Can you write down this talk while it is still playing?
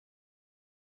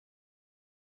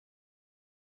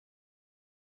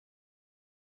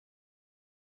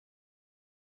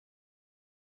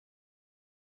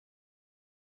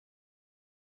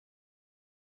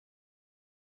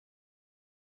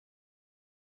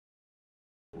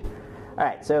All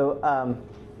right, so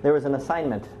there was an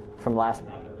assignment from last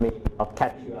week. I'll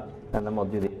catch you up, and then we'll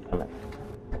do the assignment.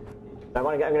 I'm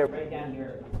going to write down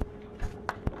here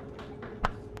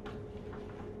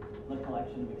the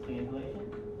collection of exchange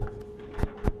relations.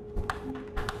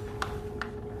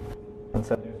 And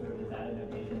so there's sort of this added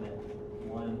notation that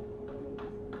one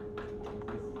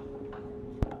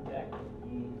is object,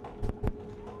 E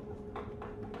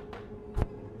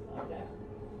object.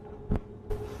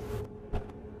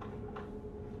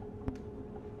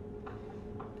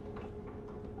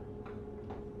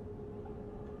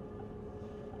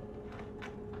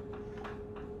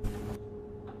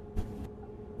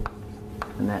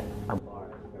 And that a bar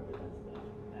represents the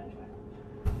abstract.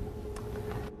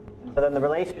 And so then the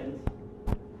relations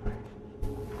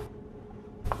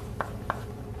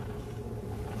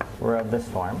were of this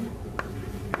form.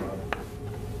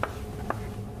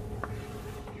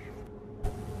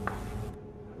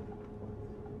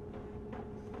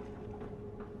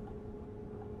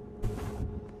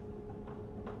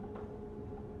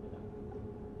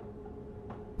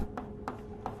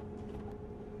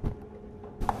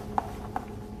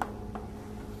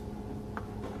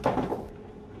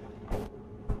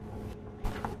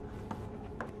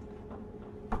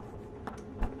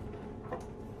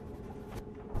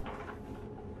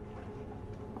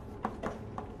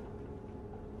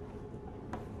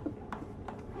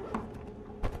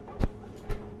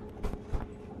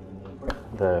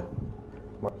 The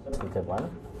more substantive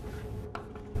one.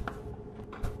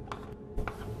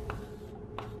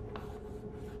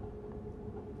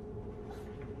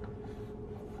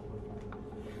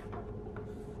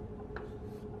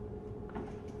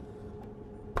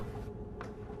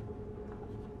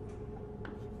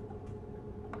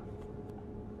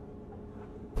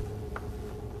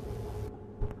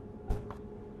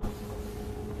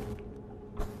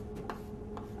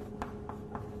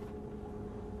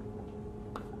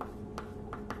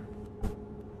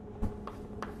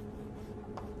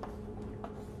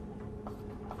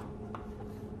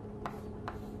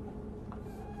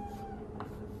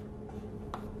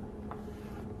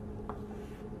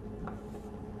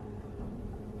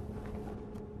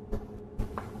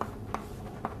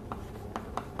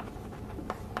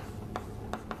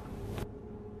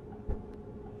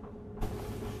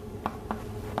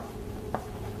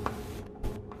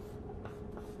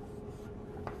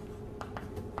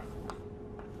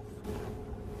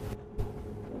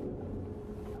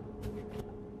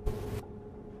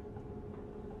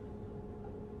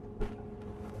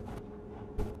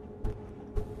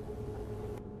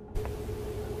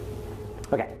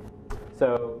 Okay,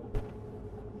 so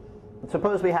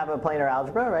suppose we have a planar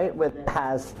algebra, right, which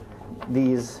has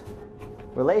these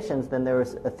relations. Then there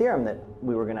was a theorem that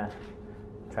we were going to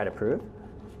try to prove,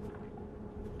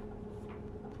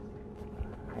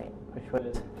 right, which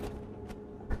was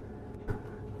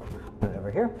put it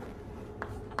over here.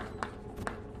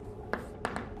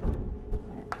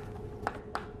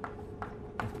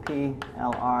 If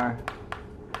PLR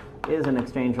is an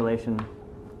exchange relation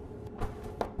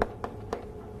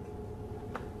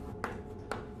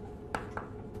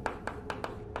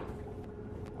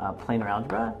planar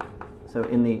algebra. So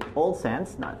in the old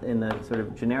sense, not in the sort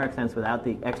of generic sense without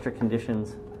the extra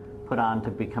conditions put on to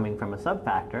be coming from a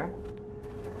subfactor,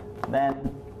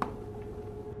 then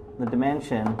the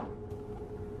dimension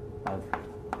of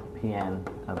Pn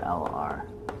of LR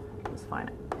is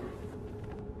finite.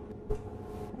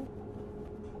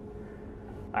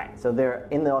 All right, so there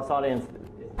in this audience,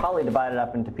 it's probably divided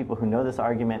up into people who know this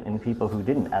argument and people who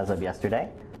didn't as of yesterday,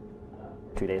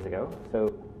 2 days ago.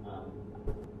 So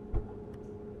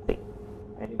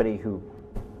anybody who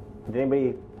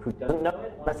doesn't know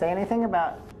it want to say anything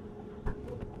about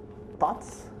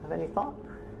thoughts? Have any thought?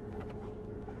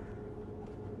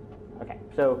 Okay,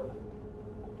 so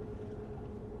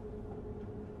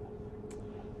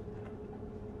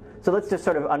let's just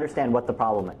sort of understand what the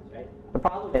problem is. Right? The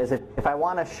problem is if I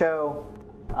want to show,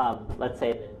 let's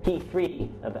say that P3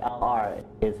 of LR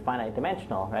is finite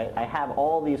dimensional, right? I have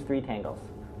all these three tangles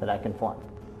that I can form.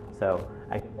 So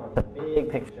I can form a big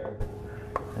picture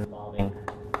involving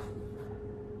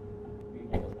three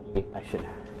tangles. Maybe I should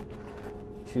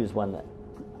choose one that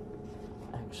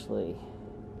actually.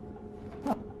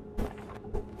 Oh.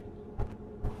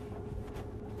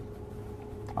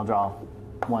 I'll draw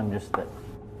one just that.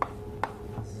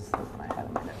 This is the one I had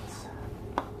in my notes.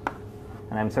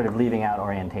 And I'm sort of leaving out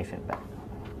orientation, but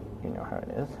you know how it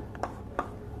is.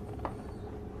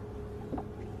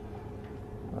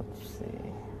 Let's see.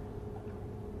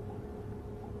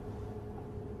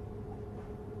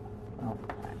 Oh.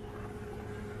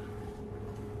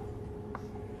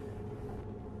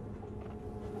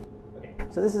 Okay.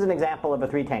 So this is an example of a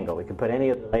three-tangle. We could put any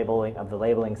of the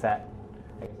labeling set.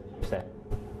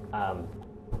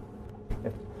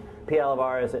 If PL of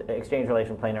R is an exchange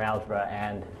relation planar algebra,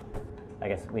 and I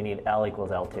guess we need L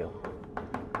equals L2,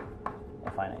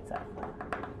 a finite set.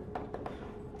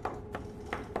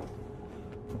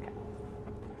 Okay.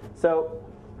 So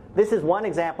this is one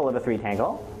example of a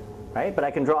three-tangle, right? But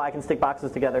I can stick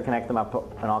boxes together, connect them up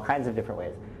in all kinds of different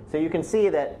ways. So you can see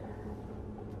that,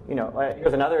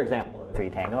 here's another example of a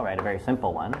three-tangle, right? A very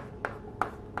simple one.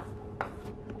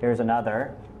 Here's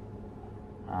another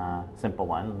simple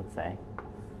one, let's say.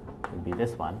 Would be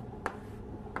this one,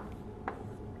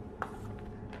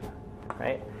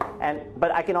 right?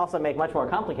 But I can also make much more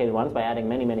complicated ones by adding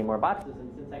many, many more boxes.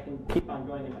 And since I can keep on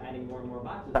going and adding more and more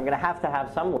boxes, I'm going to have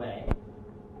some way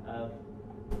of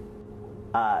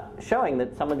showing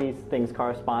that some of these things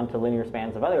correspond to linear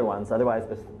spans of other ones. Otherwise,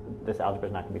 this algebra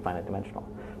is not going to be finite dimensional.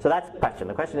 So that's the question.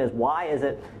 The question is, why is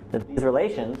it that these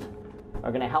relations are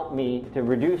going to help me to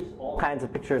reduce all kinds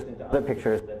of pictures into other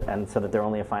pictures, and so that there are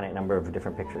only a finite number of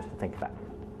different pictures to think about.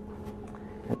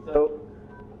 And so,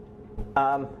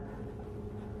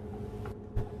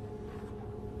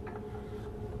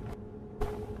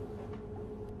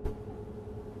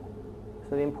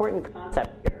 so the important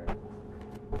concept here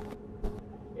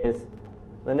is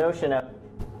the notion of,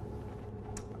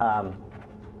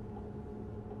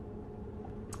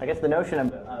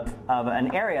 of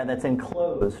an area that's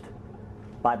enclosed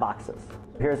by boxes.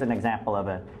 So here's an example of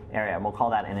an area, and we'll call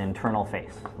that an internal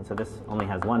face. And so this only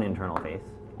has one internal face.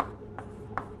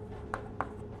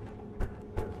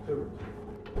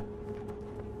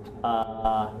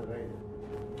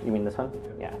 You mean this one?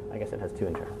 Yeah, I guess it has two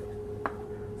internal faces.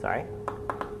 Sorry.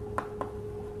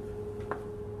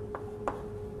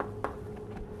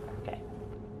 Okay.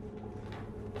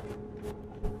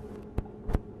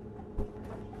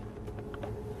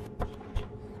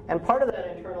 And part of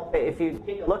that internal face, if you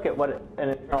take a look at what an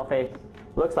internal face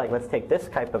looks like, let's take this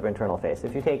type of internal face.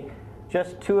 If you take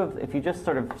just if you just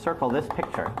sort of circle this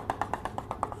picture,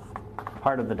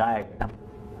 part of the diagram,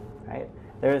 right?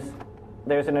 There's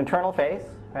an internal face,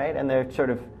 right? And they're sort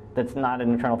of, that's not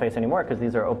an internal face anymore because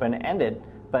these are open-ended,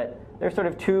 but there's sort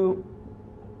of two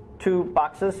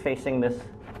boxes facing this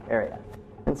area.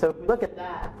 And so if you look at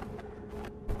that,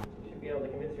 you should be able to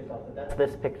convince yourself that that's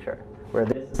this picture, where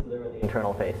this is where the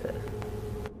internal face is. You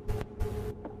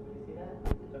see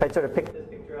that? So if I sort of pick this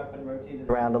picture up and rotate it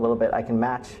around a little bit, I can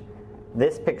match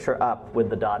this picture up with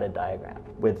the dotted diagram,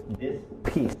 with this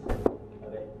piece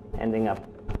of it ending up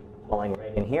falling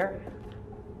right in here.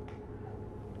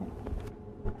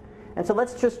 And so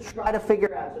let's just try to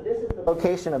figure out, so this is the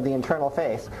location of the internal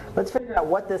face. Let's figure out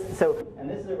what this, and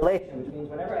this is a relation, which means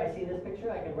whenever I see this picture,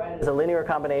 I can write it as a linear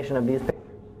combination of these pictures.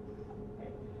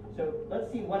 So let's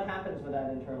see what happens with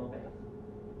that internal face,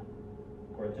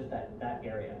 or just that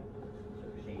area.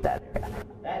 That area.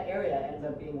 That area ends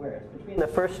up being where? It's between the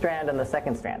first strand and the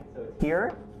second strand. So it's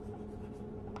here,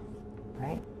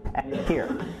 right, and it's here.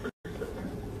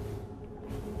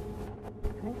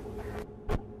 Okay.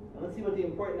 And let's see what the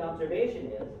important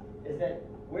observation is that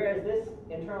whereas this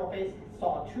internal face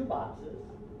saw two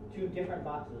different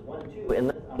boxes, 1 and 2,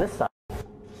 on this side,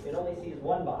 it only sees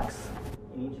one box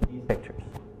in each of these pictures.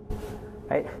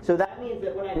 Right? So that means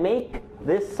that when I make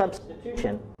this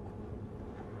substitution,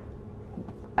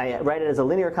 I write it as a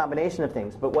linear combination of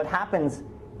things. But what happens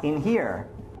in here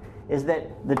is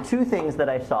that the two things that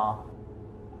I saw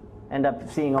end up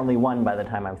seeing only one by the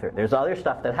time I'm through. There's other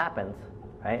stuff that happens,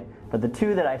 right? But the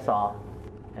two that I saw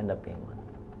end up being one.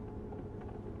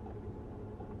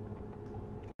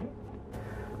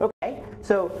 Okay,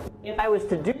 so if I was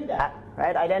to do that,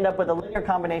 right, I'd end up with a linear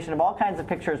combination of all kinds of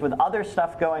pictures with other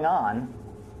stuff going on,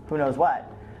 who knows what.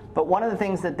 But one of the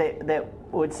things that they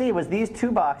would see was these two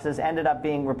boxes ended up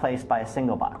being replaced by a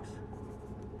single box.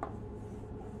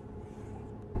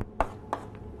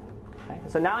 Okay,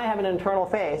 so now I have an internal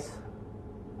face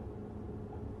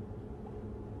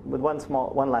with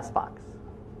one less box.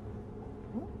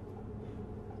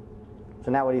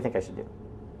 So now what do you think I should do?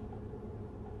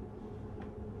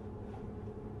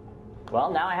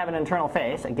 Well, now I have an internal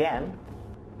face, again,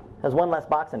 has one less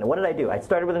box in it. What did I do? I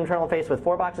started with an internal face with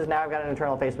 4 boxes, now I've got an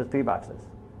internal face with 3 boxes.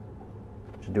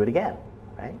 Should do it again,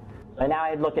 right? So now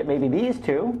I'd look at maybe these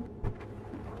two,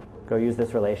 go use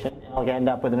this relation, and I'll end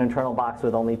up with an internal box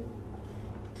with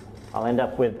I'll end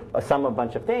up with a sum of a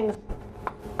bunch of things.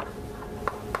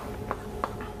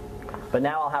 But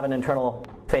now I'll have an internal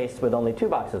face with only 2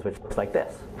 boxes, which looks like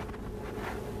this.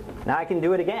 Now I can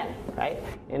do it again, right?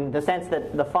 In the sense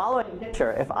that the following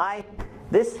picture,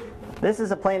 this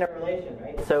is a planar relation,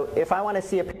 right? So if I want to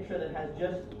see a picture that has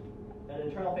just an an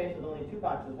internal face with only two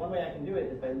boxes, one way I can do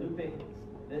it is by looping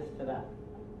this to that.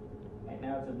 Right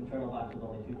now it's an internal box with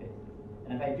only two faces.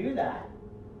 And if I do that,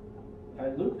 if I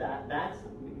loop that,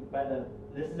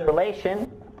 this is a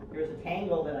relation. Here's a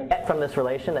tangle that I get from this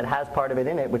relation that has part of it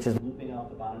in it, which is looping off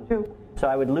the bottom two. So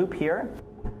I would loop here,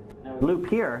 and I would loop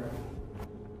here.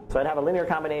 So I'd have a linear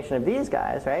combination of these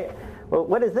guys, right? Well,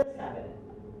 what does this have in it?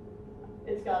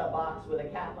 It's got a box with a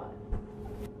cap on it.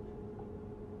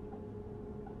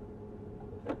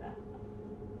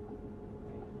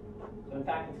 So in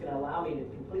fact, it's going to allow me to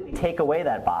completely take away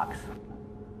that box,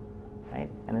 right?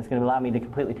 And it's going to allow me to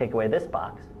completely take away this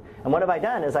box. And what have I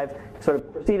done is I've sort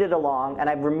of proceeded along, and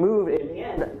I've removed, in the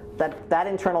end, that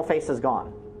internal face is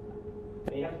gone.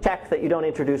 And you have to check that you don't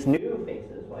introduce new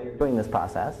faces while you're doing this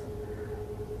process.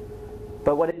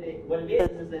 But what it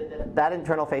is that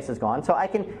internal face is gone. So I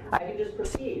can just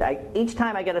proceed. Each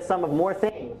time I get a sum of more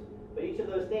things, but each of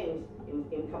those things,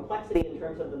 in complexity in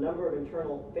terms of the number of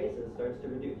internal faces, starts to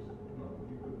reduce. No,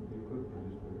 you could produce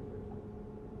bigger faces.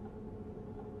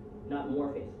 Not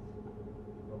more faces.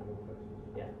 Not more faces.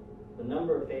 Yeah. The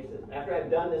number of faces. After I've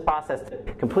done this process to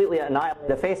completely annihilate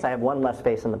a face, I have one less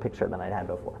face in the picture than I'd had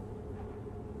before.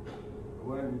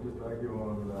 Why don't you just argue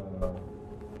on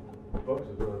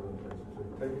boxes rather than faces?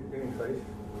 So take any face,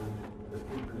 just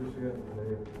keep producing it, and then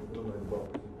you put them in a box,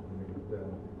 and you get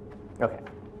down. Okay.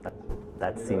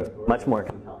 That seems much more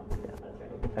compelling. Yeah, that's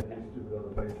right. Okay. Stupid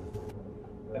other faces.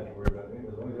 Don't have to worry about anything,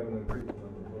 as long as you have an increased number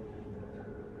of boxes.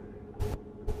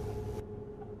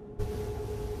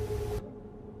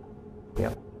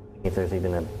 Yep. If there's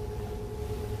even a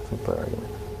simpler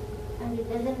argument. And it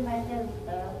doesn't matter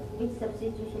which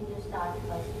substitution you start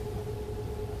first.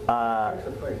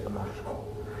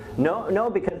 No,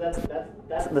 because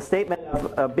that's the statement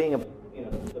of being the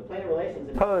planar relations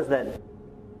impose that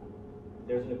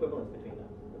there's an equivalence between them.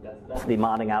 That's the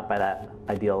modding out by that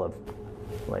ideal of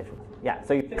relations. Yeah.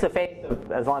 So you fix a face,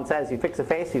 as Lon says, you fix a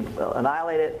face, you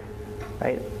annihilate it,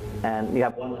 right, and you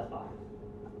have one less box.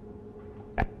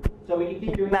 Okay. So we can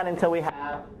keep doing that until we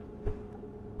have,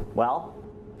 well,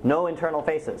 no internal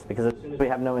faces, because as soon as we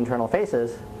have no internal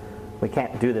faces, we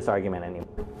can't do this argument anymore.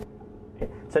 Okay.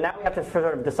 So now we have to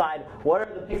sort of decide what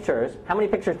are the pictures, how many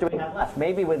pictures do we have left?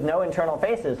 Maybe with no internal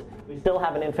faces, we still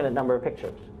have an infinite number of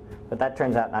pictures. But that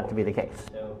turns out not to be the case.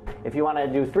 So if you want to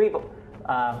do three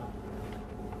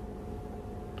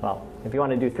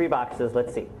boxes,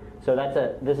 let's see. So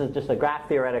this is just a graph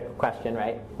theoretical question,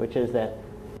 right? Which is that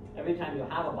every time you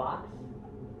have a box,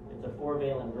 it's a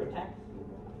 4-valent vertex,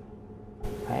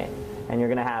 right? And you're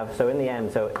going to have, so in the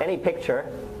end, so any picture,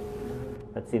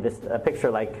 let's see, a picture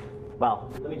like,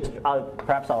 well,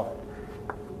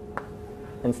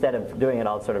 instead of doing it,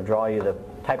 I'll sort of draw you the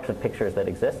types of pictures that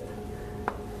exist.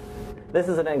 This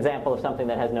is an example of something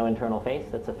that has no internal face.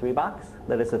 That's a 3-box.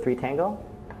 That is a 3-tangle.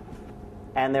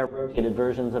 And there are rotated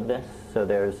versions of this. So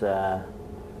there's, let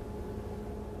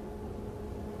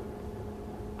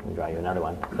me draw you another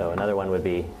one. So another one would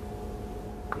be,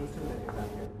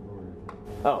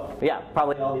 oh, yeah,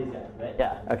 probably all these guys, right?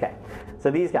 Yeah, okay.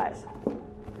 So these guys.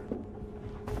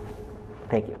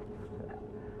 Thank you.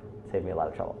 Saved me a lot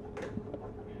of trouble.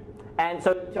 And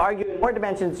so to argue in more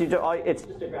dimensions, it's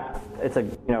just a graph. It's a,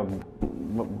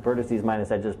 vertices minus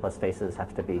edges plus faces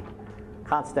have to be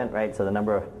constant, right? So the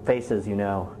number of faces, you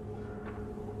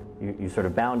sort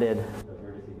of bounded. So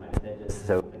vertices minus edges.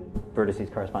 So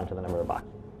vertices correspond to the number of boxes.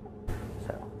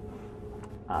 So,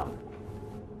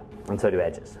 and so do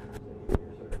edges. So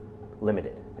you're sort of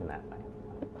limited in that way.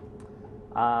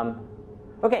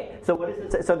 Okay, so what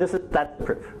is it? So that's the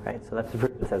proof, right? So that's the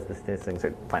proof that says these things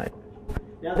are finite.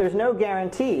 Now there's no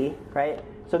guarantee, right?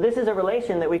 So this is a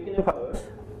relation that we can impose.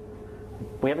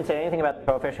 We haven't said anything about the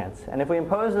coefficients. And if we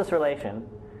impose this relation,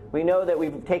 we know that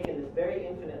we've taken this very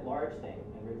infinite large thing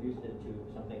and reduced it to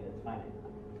something that's finite.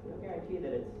 There's no guarantee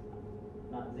that it's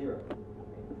not zero. Right?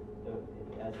 So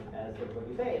as what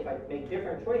you say, if I make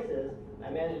different choices, I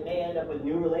may end up with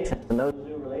new relations. And those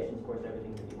new relations force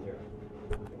everything to be zero.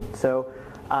 So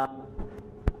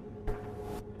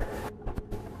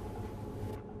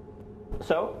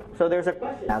So there's a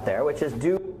question out there, which is,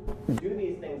 do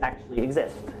these things actually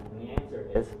exist? And the answer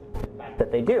is, in fact,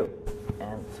 that they do.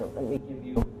 And so let me give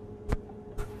you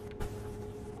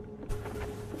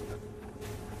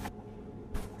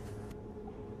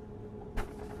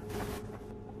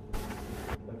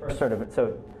the first sort of,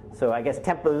 so I guess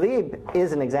tempo libre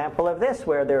is an example of this,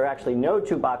 where there are actually no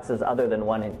two boxes other than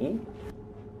one in E.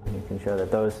 And you can show that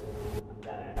those,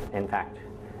 in fact,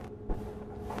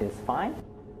 is fine.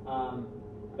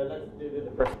 But let's do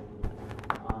the first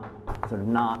sort of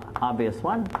not obvious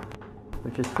one,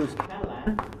 which is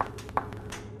Proust-Catalan.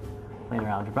 planar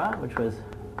algebra, which was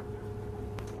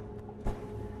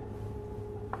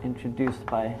introduced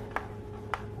by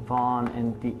Vaughan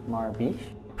and Dietmar-Bisch.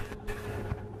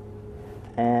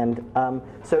 And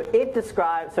so it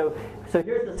describes, so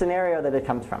here's the scenario that it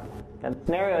comes from. And the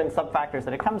scenario in subfactors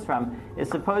that it comes from is,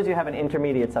 suppose you have an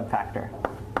intermediate subfactor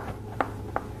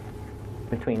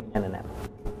between n and m.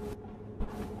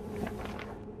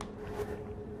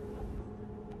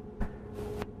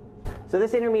 So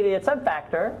this intermediate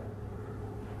subfactor,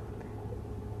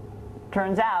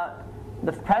 turns out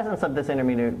the presence of this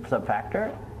intermediate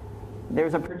subfactor,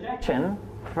 there's a projection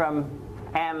from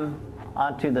m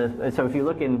onto the, so if you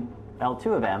look in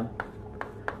L2 of m,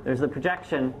 there's the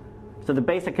projection, so the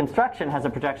basic construction has a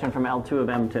projection from L2 of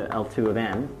m to L2 of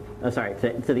n,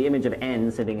 to the image of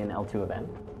n sitting in L2 of n,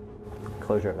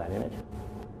 closure of that image.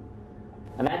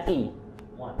 And that's E1.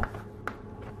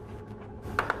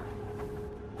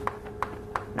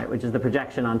 Right, which is the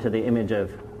projection onto the image of,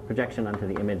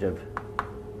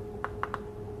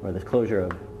 or this closure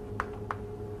of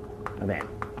n.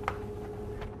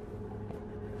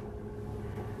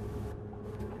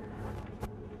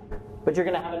 But you're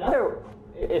going to have another,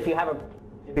 if you have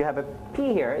a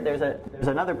P here, there's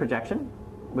another projection,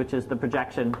 which is the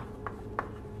projection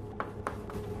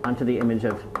onto the image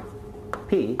of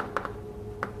P.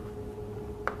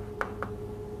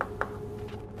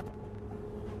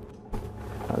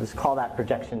 I'll just call that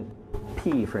projection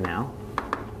P for now.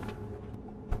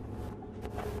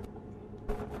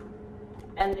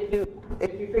 And if you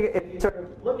sort of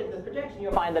look at this projection,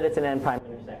 you'll find that it's an n prime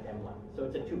intersect m1. So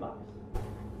it's a 2-box.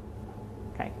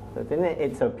 Okay,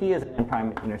 so P is an n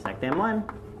prime intersect m1,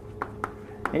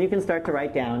 and you can start to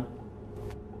write down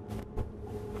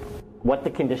what the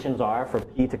conditions are for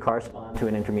P to correspond to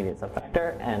an intermediate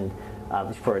subfactor, and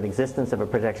for an existence of a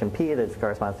projection P that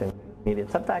corresponds to an intermediate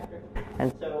subfactor.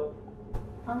 And so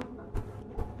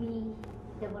P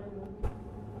double.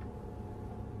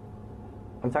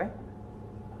 I'm sorry?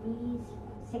 P is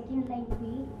second line P.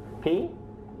 P?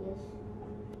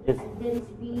 Yes. And there is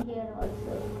P here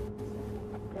also.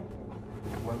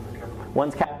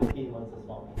 One's capital P, one's a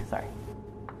small p. Sorry.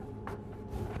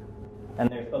 And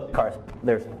they're supposed to correspond.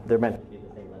 They're meant to be the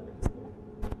same limits.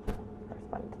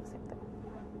 Corresponding to the same thing.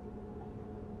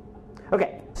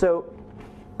 Okay, so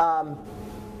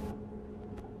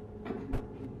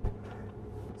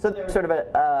there's sort of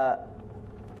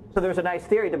there's a nice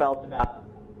theory developed about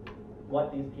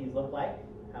what these P's look like,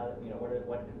 how,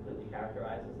 what completely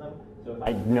characterizes them. So if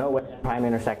I know what n prime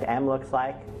intersect m looks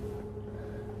like,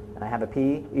 and I have a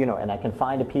P, and I can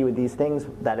find a P with these things,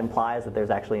 that implies that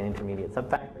there's actually an intermediate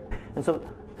subfactor. And so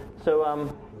There's a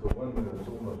 1 minute that's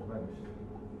almost vanished.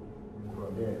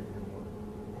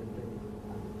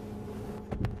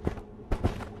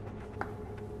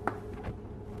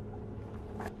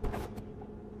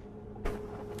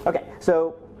 okay,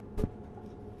 so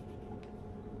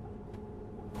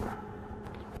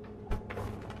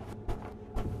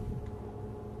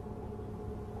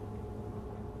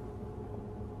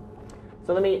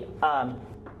let me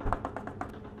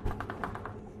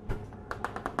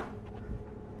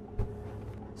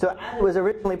so as it was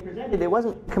originally presented, it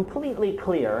wasn't completely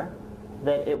clear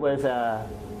that it was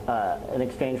an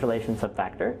exchange relation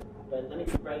subfactor. But let me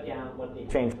write down what the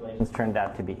exchange relations turned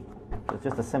out to be. So it's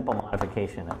just a simple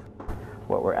modification of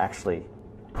what were actually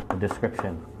a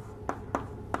description.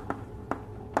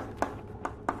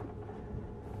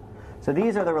 So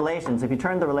these are the relations. If you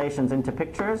turn the relations into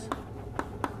pictures,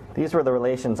 these were the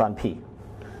relations on P.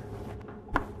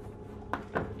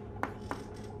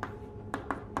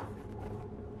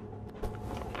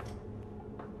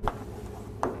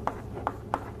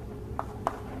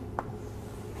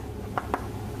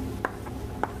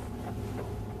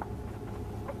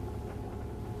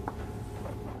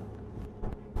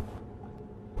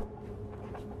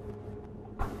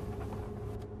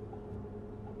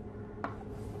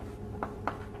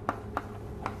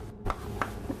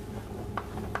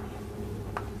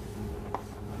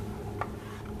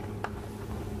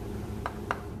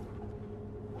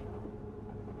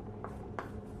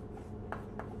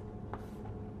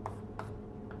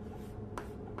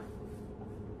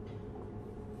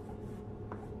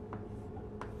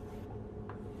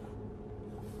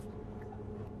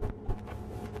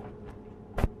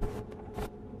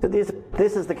 So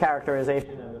this is the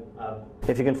characterization of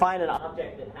if you can find an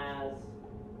object that has,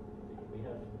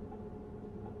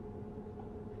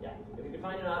 if you can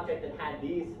find an object that had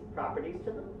these properties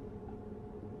to them.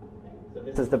 Okay. So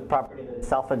this is the property that it's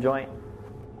self-adjoint,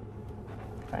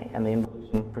 right? And the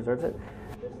involution preserves it.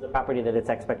 This is the property that its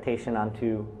expectation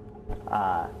onto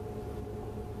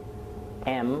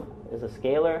M is a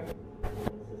scalar.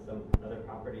 This is some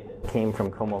property that came from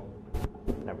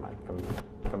never mind,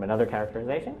 from another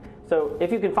characterization. So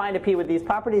if you can find a P with these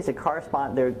properties, it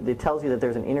corresponds. It tells you that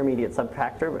there's an intermediate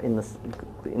subfactor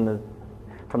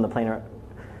from the planar.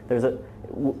 There's an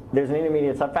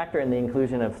intermediate subfactor in the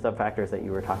inclusion of subfactors that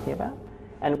you were talking about,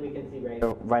 and we can see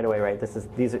right away, right?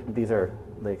 These are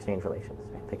the exchange relations.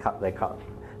 Right? They call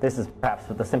this is perhaps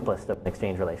the simplest of an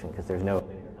exchange relation because there's no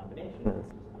linear combination.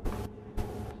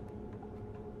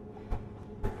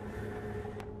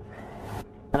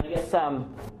 And I guess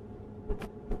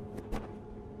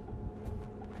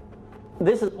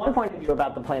this is one point of view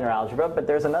about the planar algebra, but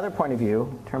there's another point of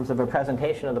view in terms of a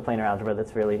presentation of the planar algebra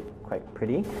that's really quite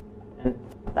pretty. And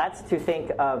that's to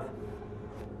think of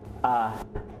the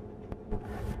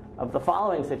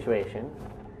following situation,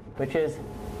 which is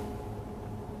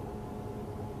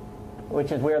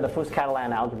where the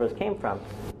Fuchs-Catalan algebras came from,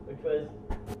 which was,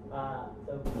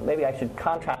 so maybe I should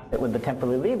contrast it with the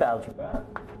temporally Lieb algebra.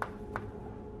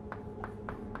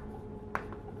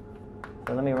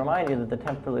 So let me remind you that the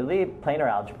temporally Lieb planar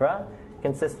algebra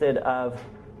consisted of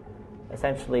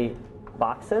essentially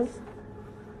boxes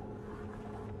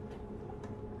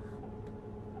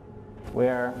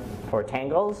or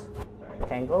tangles,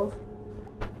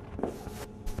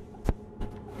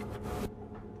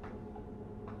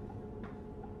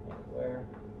 where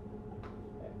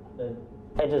the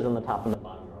edges on the top and the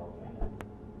bottom are all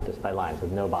just by lines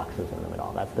with no boxes in them at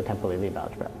all. That's the temporally Lieb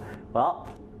algebra. Well,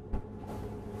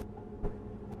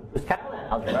 Catalan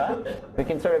algebra, we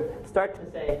can sort of start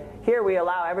to say, here we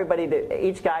allow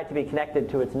each guy to be connected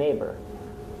to its neighbor.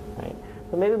 Right?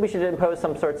 So maybe we should impose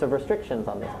some sorts of restrictions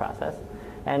on this process.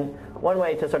 And one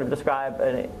way to sort of describe,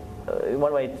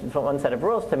 one set of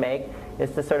rules to make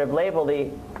is to sort of label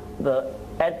the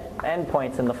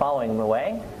endpoints in the following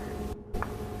way.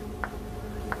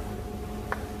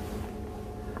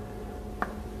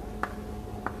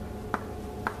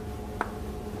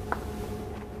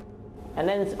 And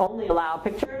then only allow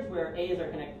pictures where A's are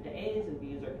connected to A's and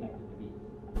B's are connected to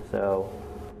B's. So,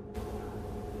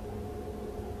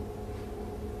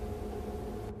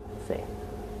 let's see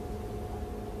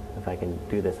if I can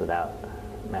do this without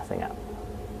messing up.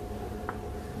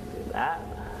 Do that,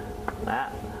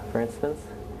 for instance.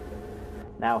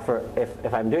 Now,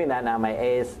 if I'm doing that now, my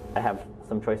A's, I have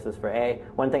some choices for A.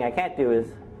 One thing I can't do is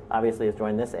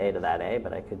join this A to that A,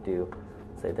 but I could do,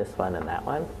 say, this one and that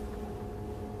one.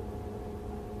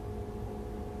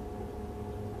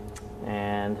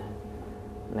 And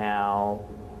now,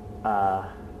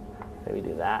 maybe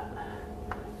do that,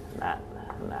 and that,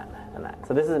 and that, and that.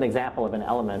 So this is an example of an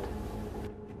element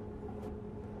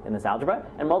in this algebra.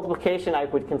 And multiplication, I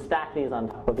can stack these on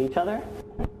top of each other.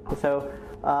 So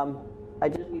I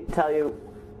just need to tell you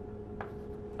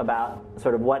about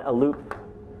sort of what a loop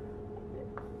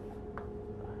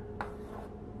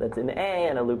that's in A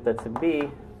and a loop that's in B.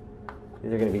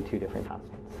 These are going to be two different constants.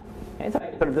 Okay, so I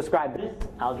can sort of describe this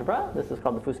algebra. This is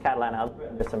called the Fuchs-Catalan algebra.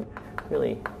 There's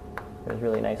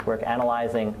really nice work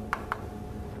analyzing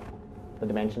the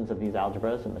dimensions of these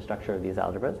algebras and the structure of these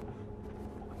algebras.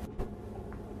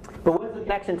 But what's the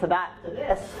connection to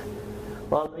this?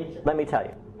 Well, let me tell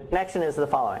you. The connection is the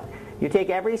following. You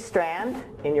take every strand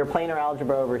in your planar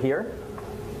algebra over here,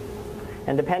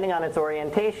 and depending on its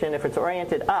orientation, if it's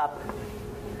oriented up,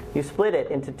 you split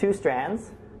it into two strands,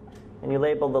 and you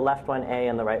label the left one A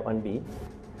and the right one B.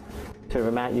 Sort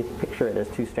of you picture it as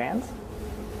two strands.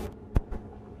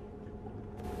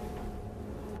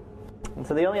 And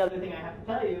so the only other thing I have to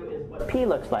tell you is what P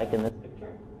looks like in this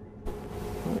picture.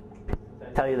 So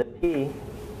I tell you that P,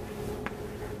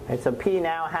 right, so P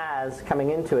now has,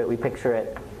 coming into it, we picture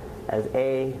it as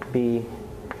A, B,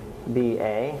 B,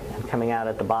 A, and coming out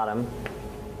at the bottom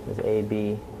is A,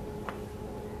 B,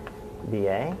 B,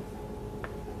 A.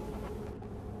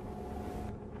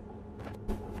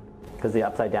 Because the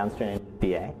upside down strand is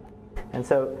BA. And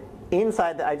so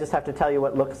inside, I just have to tell you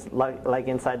what looks like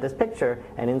inside this picture.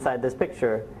 And inside this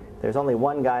picture, there's only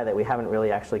one guy that we haven't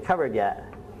really actually covered yet,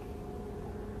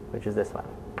 which is this one.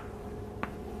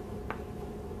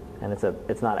 And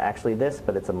it's not actually this,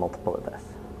 but it's a multiple of this.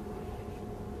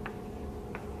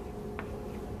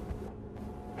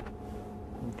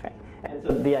 Okay. And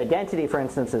so the identity, for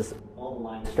instance, is all the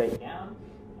lines straight down.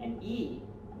 And E,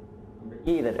 remember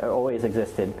E that always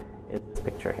existed, is this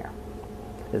picture here,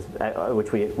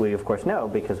 which we of course know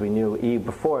because we knew E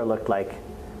before looked like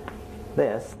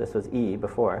this. This was E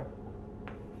before.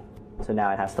 So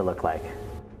now it has to look like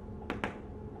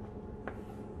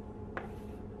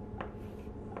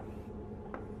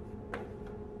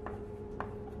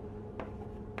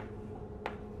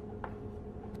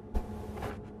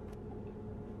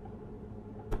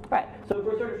right. Okay, so if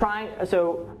we're sort of trying,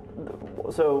 so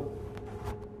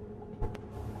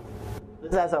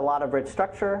this has a lot of rich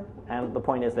structure, and the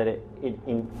point is that it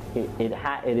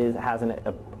has an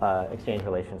exchange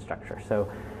relation structure. So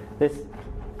this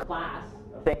class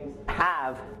of things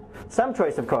have some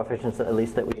choice of coefficients, at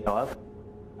least that we know of,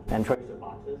 and choice of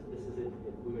boxes. This is it.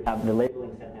 We would have the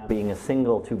labeling set now being a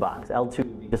single 2-box. L2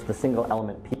 would be just the single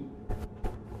element P.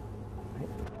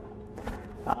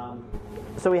 Right?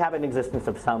 So we have an existence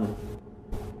of some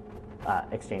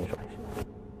exchange relation.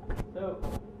 So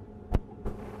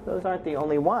those aren't the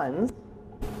only ones,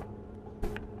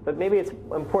 but maybe it's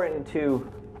important to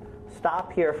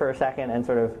stop here for a second and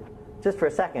sort of, just for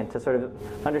a second, to sort of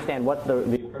understand what the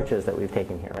approach is that we've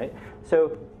taken here, right?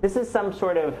 So this is some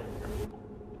sort of,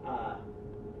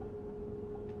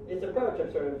 this approach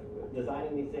of sort of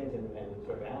designing these things and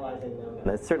sort of analyzing them,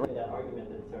 and it's certainly that argument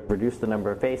that sort of reduced the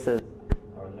number of faces,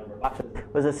 or the number of boxes,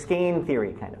 was a skein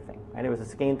theory kind of thing, right? It was a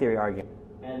skein theory argument.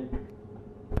 And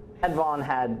Ed Vaughan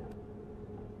had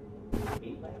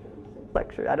 8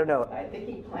 lectures, I don't know. I think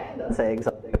he planned on saying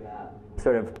something about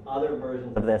sort of other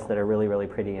versions of this that are really, really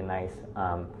pretty and nice.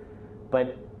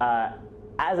 But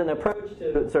as an approach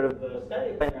to sort of the study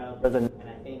of planar algebras, and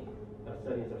I think of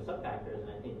studies of subfactors, and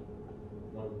I think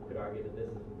one could argue that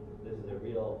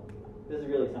this is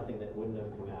really something that wouldn't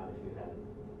have come out if you hadn't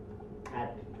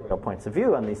had pictorial points of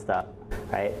view on these stuff,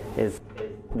 right? Is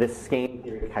this skein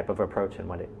theory type of approach and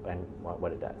what it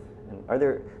does. And are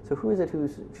there? So who is it?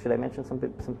 Should I mention some?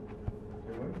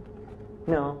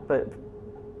 No, but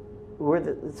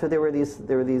there were these.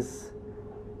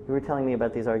 You were telling me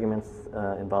about these arguments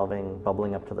involving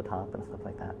bubbling up to the top and stuff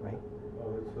like that, right?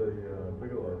 Oh, it's a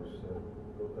Bigelow's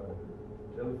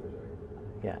jellyfish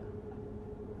argument. Yeah.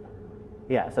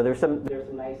 Yeah. So there's some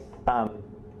nice.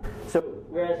 So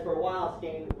whereas for a while,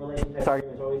 skein relation type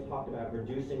arguments always talked about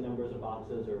reducing numbers of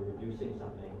boxes or reducing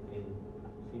something. In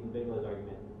Stephen Bigelow's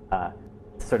argument,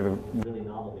 it's sort of really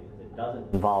novel because it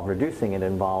doesn't involve reducing. It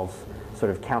involves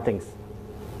sort of counting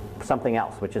something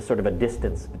else, which is sort of a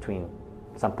distance between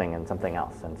something and something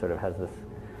else, and sort of has this.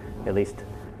 At least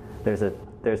there's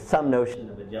some notion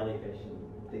of a jellyfish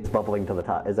and things bubbling to the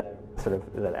top. Is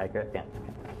that accurate? Yeah.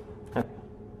 Okay.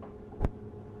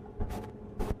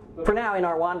 For now, in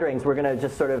our wanderings, we're going to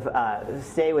just sort of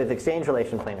stay with exchange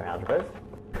relation planar algebras,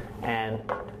 and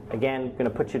again, going to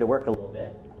put you to work a little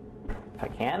bit, if I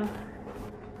can.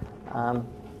 To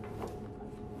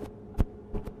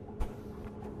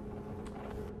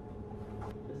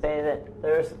say that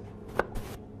there's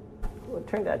what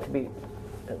turned out to be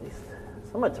at least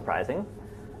somewhat surprising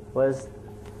was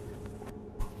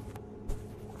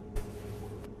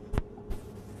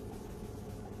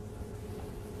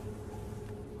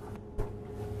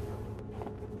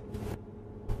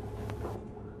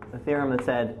the theorem that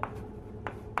said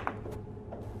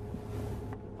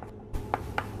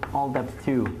all depth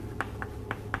 2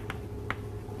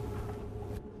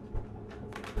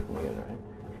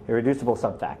 irreducible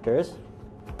subfactors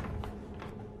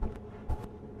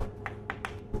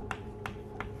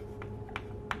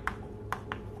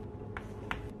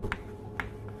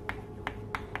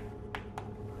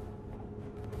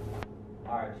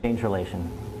are exchange relation,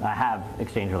 have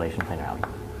exchange relation planar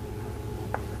algebra.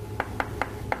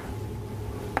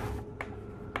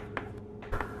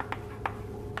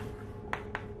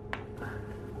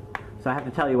 So I have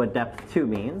to tell you what depth 2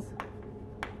 means.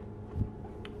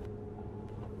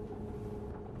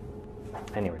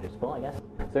 And irreducible, I guess.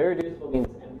 So irreducible means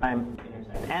n prime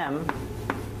intersect m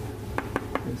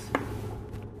is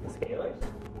the scalars.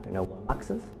 There are no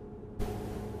boxes.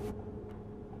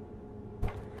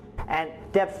 And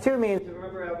depth 2 means,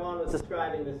 remember everyone was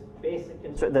describing this basic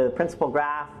the principal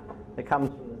graph that comes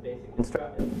from this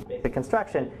basic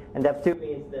construction, and depth 2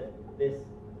 means that this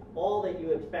all that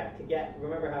you expect to get,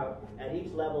 remember how at each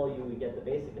level you would get the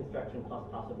basic construction plus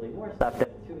possibly more stuff.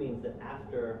 Depth 2 means that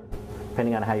after,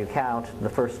 depending on how you count, the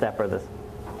first step or this,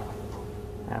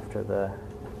 after the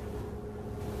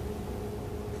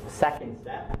second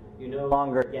step, you no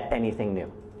longer get anything new.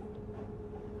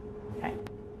 Okay?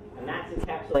 And that's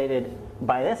encapsulated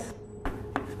by this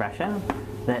expression,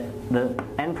 that the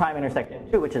n prime intersect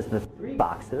n2, which is the 3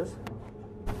 boxes,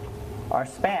 are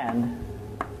spanned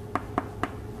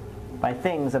by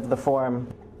things of the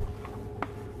form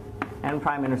n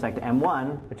prime intersect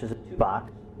m1, which is a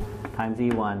 2-box, times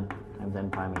e1 times n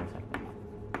prime intersect m1.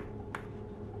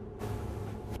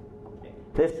 Okay.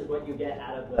 This is what you get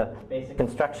out of the basic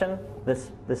construction.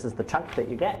 This is the chunk that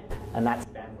you get, and that's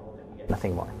spanful, and you get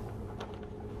nothing more.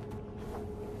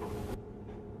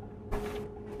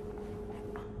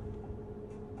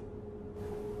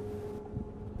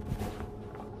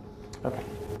 Okay.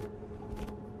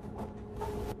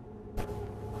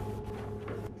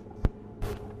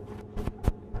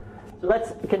 So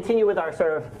let's continue with our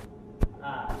sort of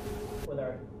with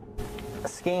our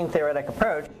scheme theoretic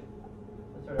approach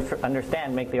to sort of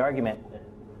understand, make the argument that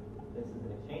this is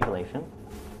an exchange relation.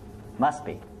 Must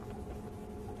be.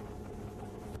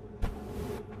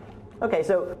 Okay,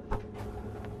 so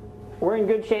we're in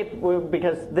good shape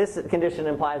because this condition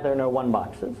implies there are no 1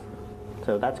 boxes.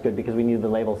 So that's good because we need the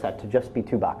label set to just be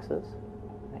 2 boxes.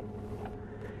 Right?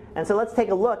 And so let's take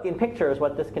a look in pictures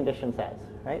what this condition says.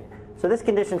 Right? So this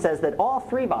condition says that all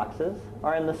 3 boxes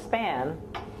are in the span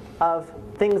of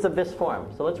things of this form.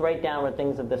 So let's write down what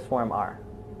things of this form are.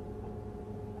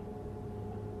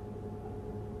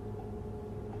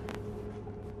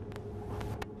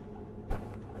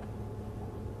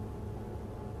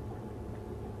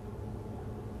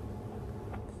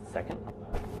 Second.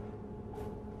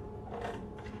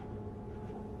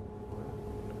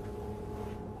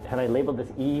 Have I labeled this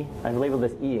E? I've labeled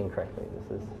this E incorrectly.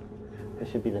 This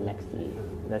should be the next E.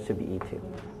 That should be E2.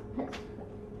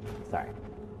 Sorry.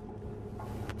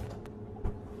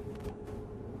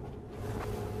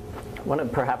 One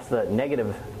of perhaps the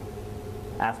negative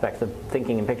aspects of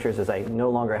thinking in pictures is I no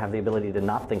longer have the ability to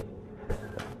not think.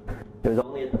 It was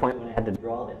only at the point when I had to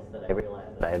draw this that I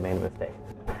realized that I had made a mistake.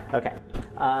 Okay.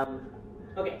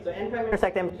 Okay, so n prime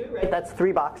intersect m2, right? That's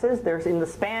 3 boxes. There's in the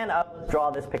span of, let's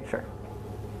draw this picture.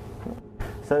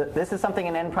 So this is something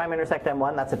in n prime intersect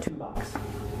m1. That's a 2 box.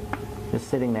 Just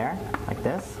sitting there, like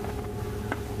this.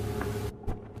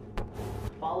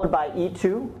 Followed by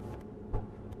E2.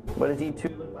 What does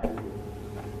E2 look like?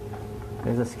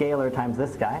 There's a scalar times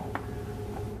this guy.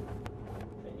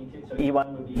 So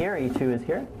E1 would be here, E2 is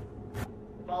here.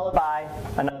 Followed by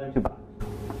another 2 boxes.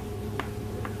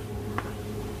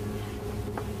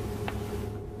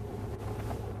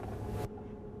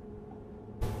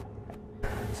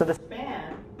 So the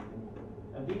span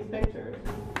of these pictures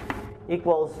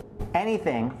equals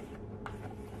anything,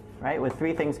 right, with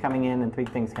 3 things coming in and 3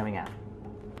 things coming out.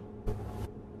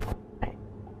 Right.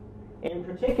 In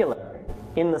particular,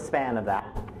 in the span of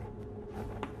that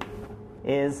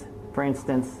is, for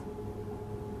instance,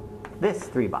 this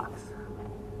 3 box.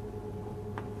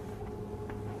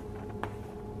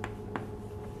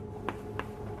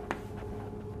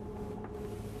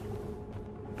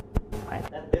 Right.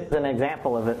 This is an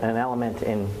example of an element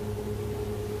in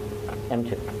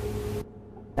M2,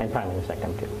 n prime intersect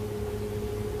M2.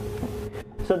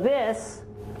 So this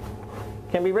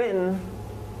can be written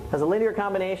as a linear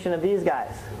combination of these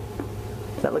guys.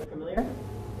 Does that look familiar?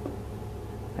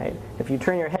 Right. If you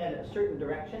turn your head a certain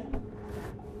direction,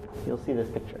 you'll see this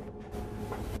picture.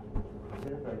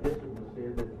 Yes, I guess you would say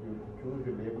that you choose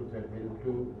your labels and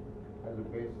L2 as a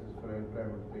basis for n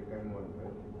prime intersect M1,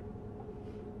 right?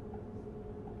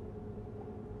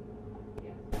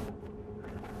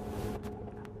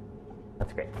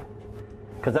 That's great.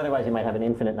 Because otherwise you might have an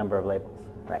infinite number of labels.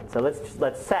 Right. So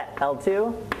let's set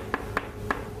L2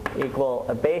 equal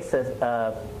a basis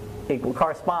equal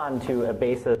correspond to a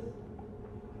basis of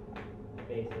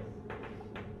n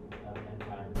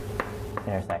prime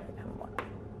intersect M1.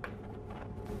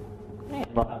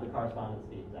 And we'll have the correspondence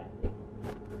be exactly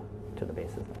to the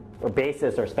basis. Or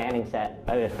basis or spanning set.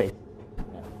 I guess basis.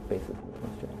 Yeah, basis.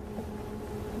 What is that?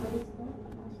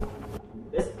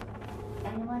 This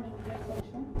N1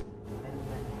 intersection?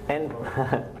 and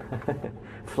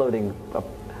floating up.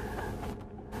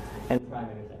 And prime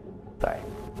intersection. Sorry.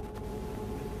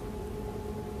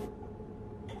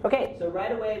 Okay, so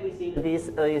right away we see that these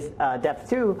depth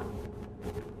 2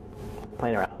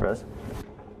 planar algebras,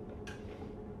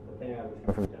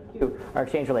 from depth 2 are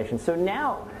exchange relations. So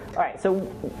now, all right, so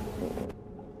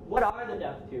what are the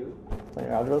depth 2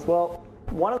 planar algebras? Well,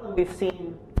 one of them we've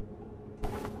seen,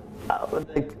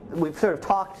 we've sort of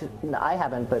talked, I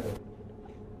haven't, but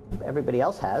everybody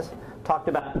else has, talked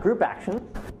about group actions.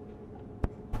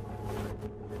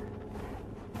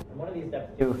 And one of these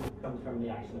depth 2 comes from the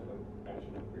action of a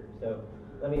group. So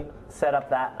let me set up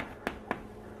that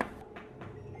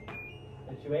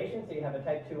situation. So you have a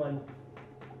type 2-1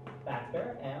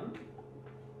 factor, M.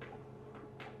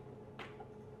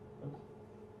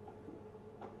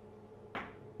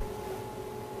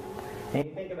 And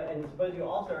you think about, and suppose you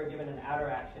also are given an outer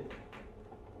action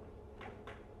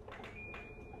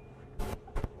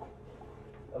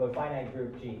of a finite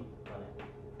group G on it.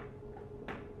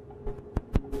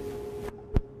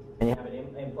 And you have it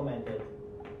implemented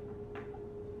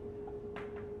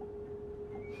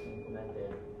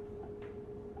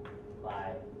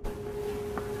by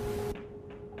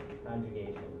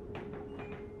conjugation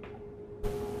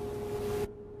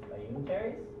by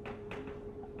unitaries.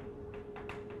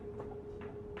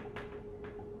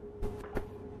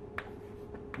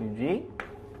 UG,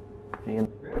 G in the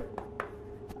group.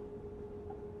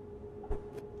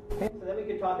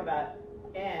 talk about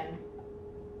n,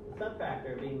 the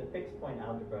subfactor, being the fixed point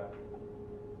algebra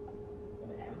of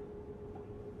M,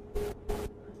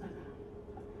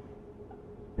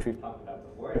 which we've talked about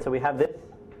before. And so we have this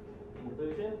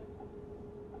inclusion.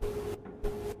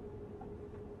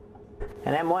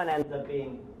 And M1 ends up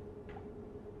being,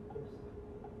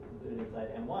 included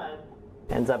inside M1,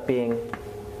 ends up being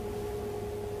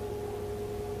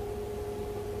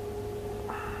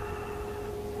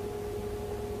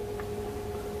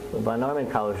the von Neumann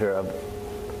closure of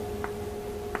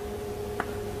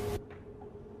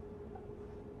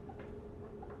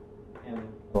M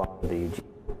along the G,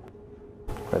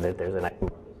 or that there's an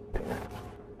isomorphism between that.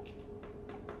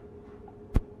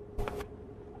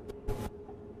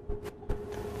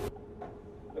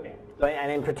 Okay, so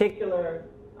and in particular,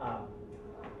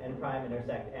 n prime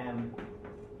intersect M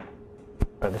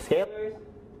are the scalars,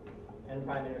 n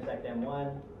prime intersect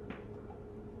M1.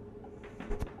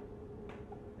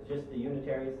 Just the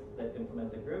unitaries that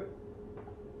implement the group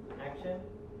action.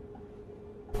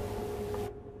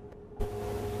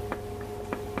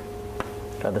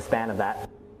 So the span of that.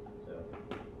 So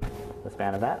the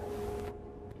span of that.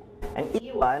 And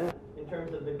E1, in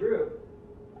terms of the group,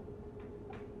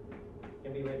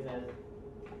 can be written as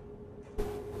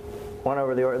 1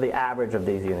 over the average of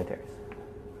these unitaries.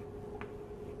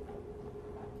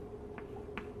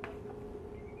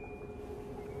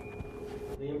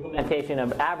 The implementation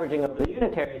of averaging over the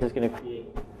unitaries is going to create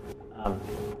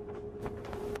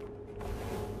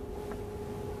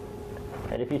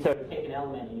that if you sort of take an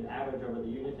element and you average over the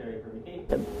unitary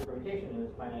permutation in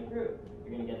this finite group,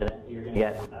 you're going to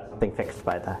get something fixed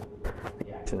by the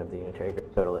action of the unitary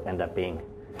group, so it'll end up being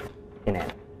in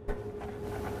N.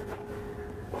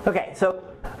 Okay, so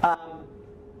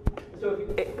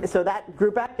so that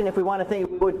group action, if we want to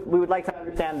think, we would like to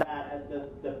understand that as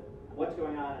the what's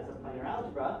going on as a planar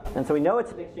algebra. And so we know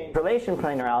it's an exchange relation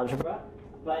planar algebra,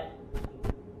 but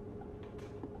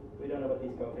we don't know what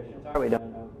these coefficients are. We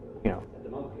don't know, at the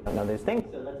moment, we don't know these things.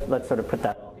 So let's sort of put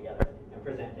that all together and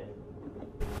present it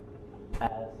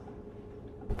as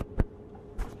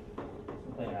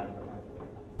planar algebra.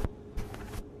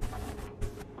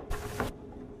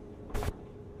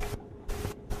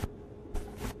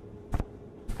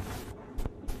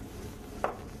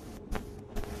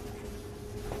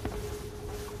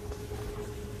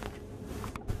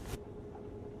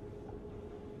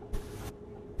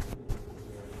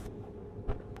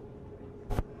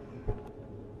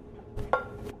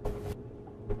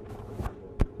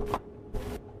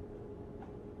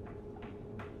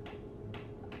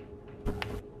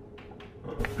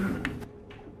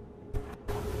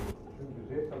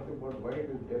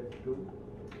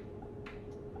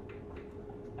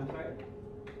 I'm sorry?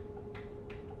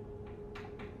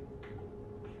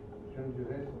 Shouldn't you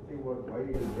say something about why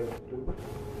it is just 2?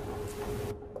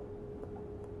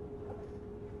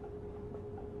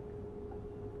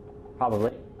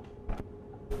 Probably.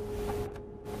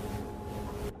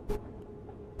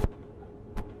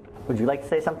 Would you like to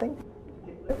say something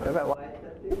about why it's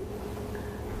just 2?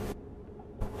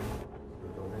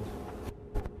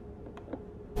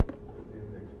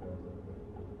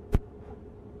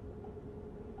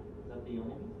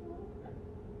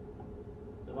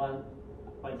 The one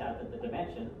points out that the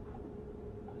dimension,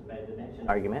 just by a dimension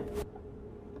argument,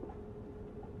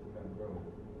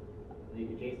 the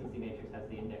adjacency matrix has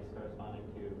the index corresponding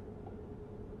to,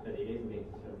 so the adjacency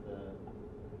matrix has the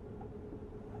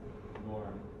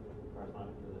norm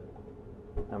corresponding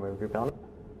to the number of group elements.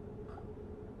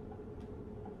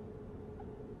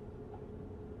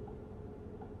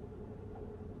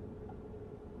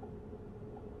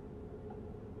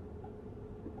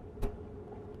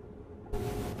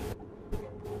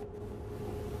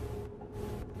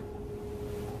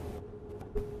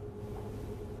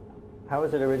 How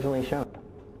was it originally shown?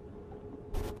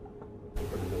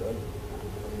 What is it? I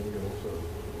mean, you can also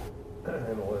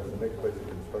analyze the next basic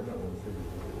construction and see if you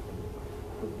get some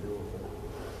good deal with that.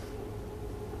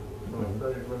 No, so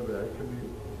it was actually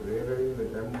realizing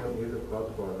that M1 is a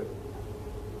cross product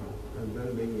and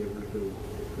then being able to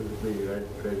physically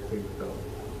write things down.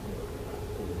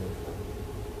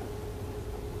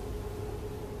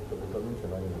 So the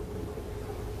dimension I understand.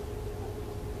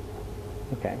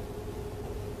 Okay.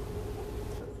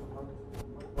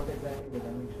 What exactly the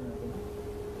dimension of it?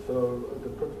 So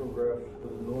the principal graph, the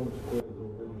norm squares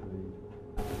within the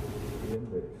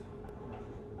index.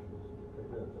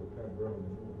 Like that, so it can't grow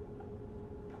anymore.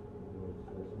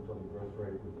 So some sort of growth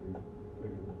rate would be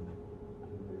bigger than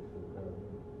the index of the graph.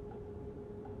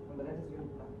 But that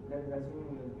is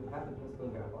assuming you have the principal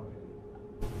graph already.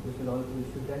 We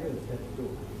should tell you it's step 2.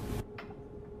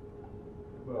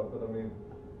 Well, but I mean,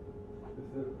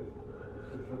 if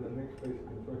for the next phase of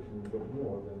construction you've got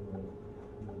more than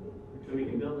So we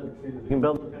can build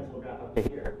the principal graph up to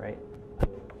here, right?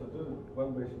 so do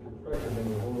one basic construction, then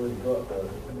you've already got the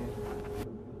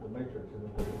matrix, and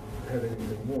if you had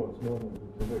anything more, it's normal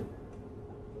to do.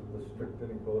 The strict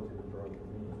inequality of drawing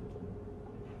convenience.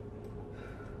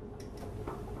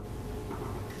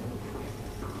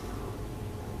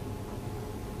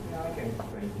 Yeah, I can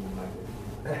explain to you like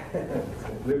this.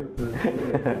 Leave it to myself.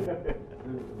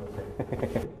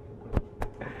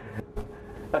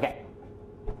 Okay.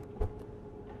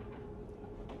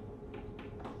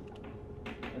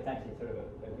 That's actually sort of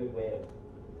a good way of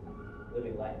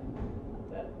living life.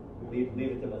 That leave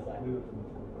it to myself. Leave it to myself.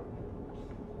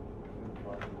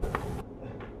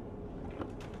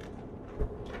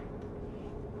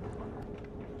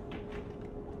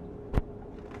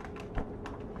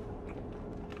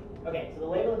 Okay, so the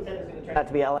labeling set is going to turn out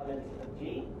to be elements of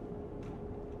G.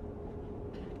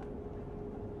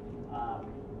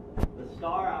 The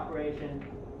star operation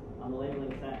on the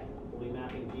labeling set will be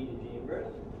mapping G to G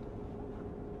inverse.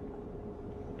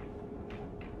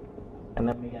 And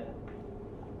then we get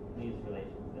these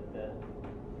relations. That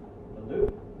the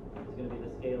loop is going to be the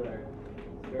scalar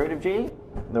square root of G,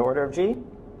 the order of G.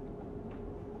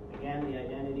 Again, the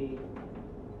identity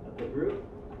of the group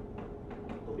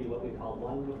will be what we called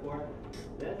 1 before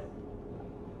this.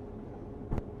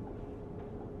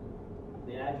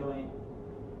 The adjoint,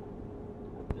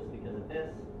 just because of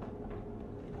this,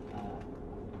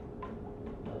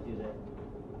 let's use it.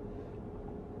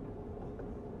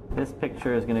 This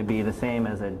picture is going to be the same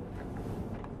as a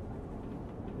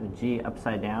G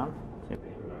upside down.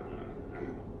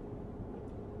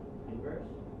 Inverse.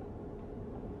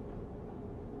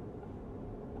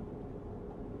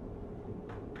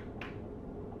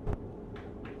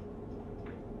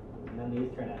 And then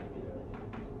these turn out to be the relations.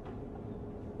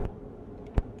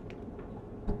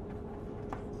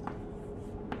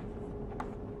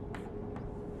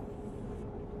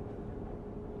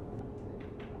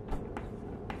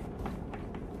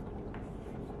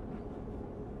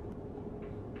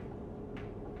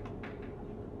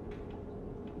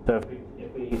 So if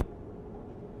we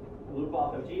loop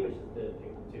off of G, which is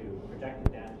to project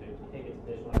it down to take its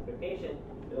additional expectation,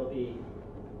 it'll be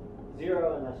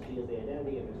 0 unless G is the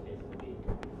identity, in which case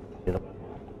it will be 1, 1.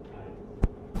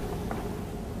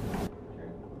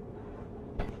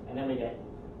 And then we get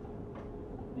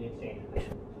the exchange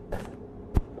relation.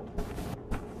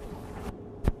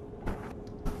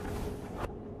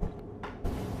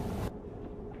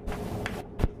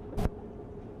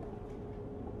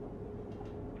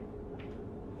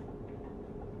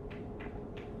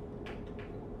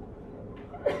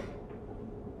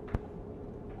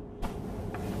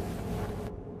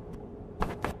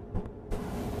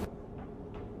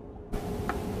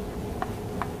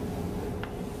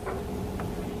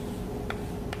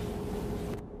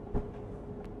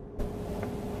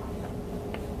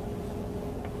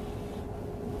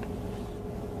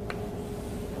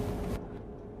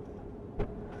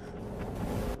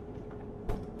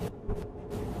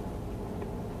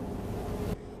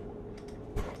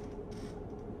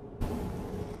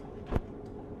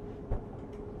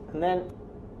 And then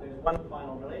there's one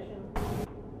final relation,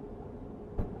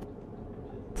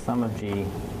 sum of G,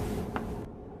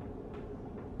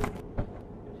 which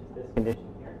is this condition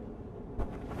here.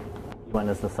 One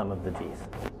is the sum of the G's.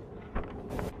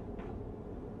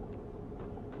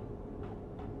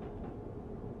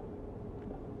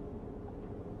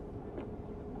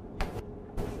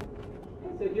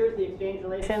 Okay, so here's the exchange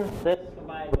relation. This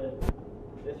combined with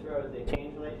this row is the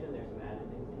exchange relation. There's some added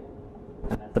things here.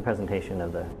 And that's the presentation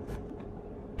of the.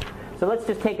 So let's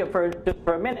just take it for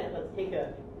a minute. Let's take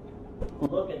a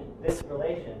look at this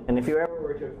relation. And if you ever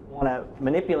were to want to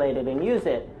manipulate it and use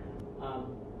it,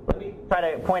 let me try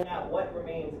to point out what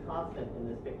remains constant in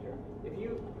this picture.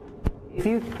 If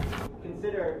you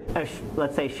consider,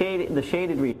 let's say, the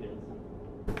shaded regions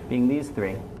being these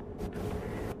three,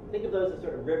 think of those as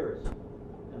sort of rivers,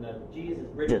 and the G's as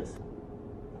bridges.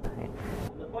 Right.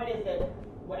 And the point is that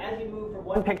as you move from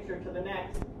one picture to the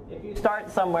next, if you start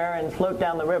somewhere and float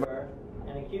down the river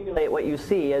and accumulate what you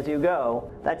see as you go,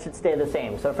 that should stay the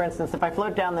same. So for instance, if I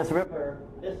float down this river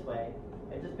this way,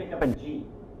 I just pick up a G.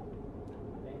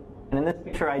 Okay? And in this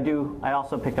picture I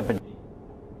also pick up a G.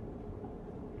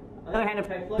 On the other hand,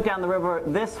 if I float down the river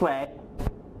this way,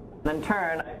 then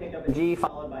turn, I pick up a G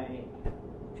followed by an H,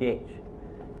 GH.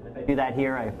 And if I do that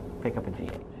here, I pick up a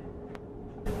GH.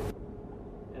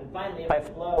 And finally, if I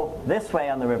flow this way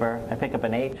on the river, I pick up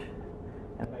an H.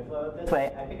 And if I flow this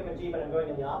way, I pick up a G, but I'm going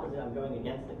in the opposite. I'm going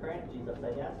against the current. G's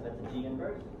upside down, so that's a G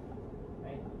inverse.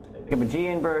 Right? pick up a G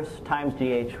inverse times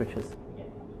GH, which is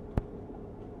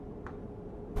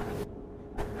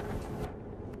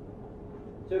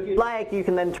so if you'd like, you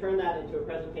can then turn that into a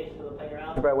presentation of the planar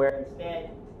algebra where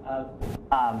instead of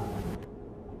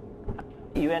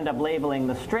you end up labeling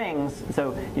the strings,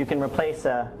 so you can replace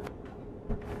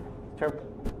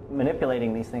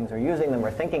manipulating these things or using them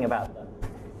or thinking about them.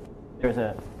 There's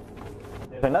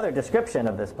another description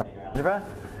of this planar algebra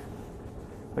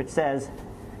which says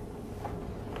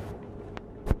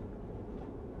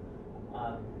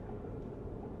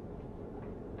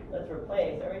let's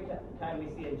replace every time we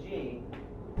see a G,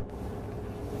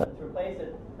 let's replace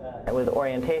it with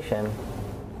orientation.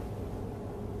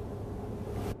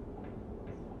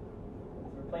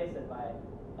 Let's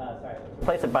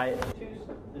replace it by the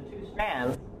two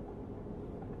strands.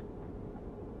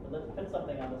 Let's put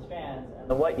something on the strands,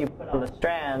 and what you put on the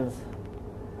strands,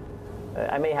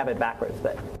 I may have it backwards,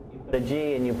 but you put a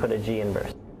G and you put a G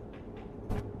inverse.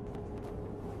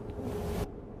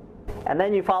 And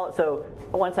then you follow, so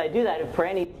once I do that, if for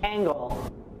any tangle,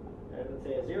 let's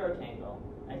say a zero tangle,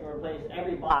 I can replace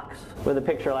every box with a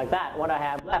picture like that. What I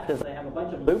have left is I have a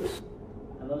bunch of loops,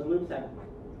 and those loops have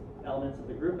elements of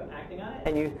the group acting on it.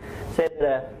 And you say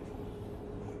that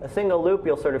a single loop,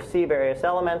 you'll sort of see various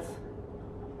elements.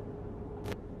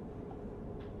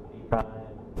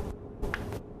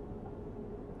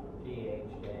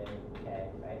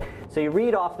 So you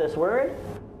read off this word,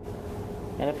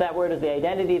 and if that word is the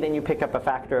identity, then you pick up a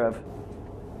factor of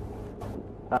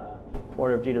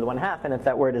order of g to the 1/2, and if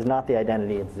that word is not the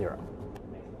identity, it's 0.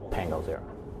 Makes the whole tangle 0.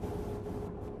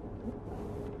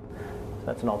 So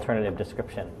that's an alternative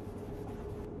description.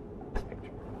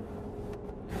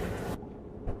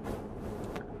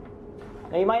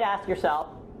 Now you might ask yourself,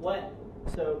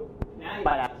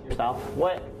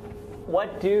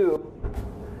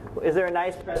 is there a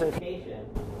nice presentation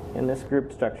in this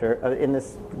group structure, in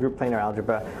this group planar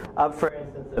algebra, of, for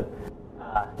instance,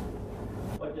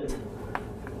 what does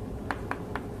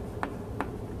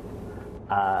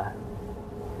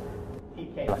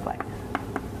PK look like?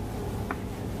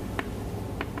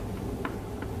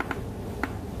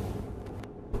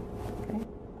 Okay.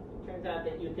 Turns out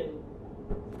that you can,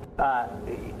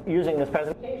 using this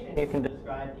presentation, you can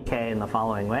describe PK in the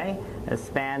following way, as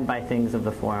spanned by things of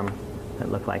the form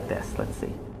that look like this. Let's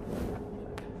see.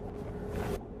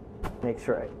 Make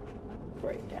sure I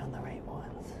write down the right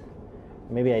ones.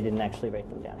 Maybe I didn't actually write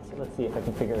them down. So let's see if I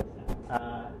can figure this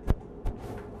out.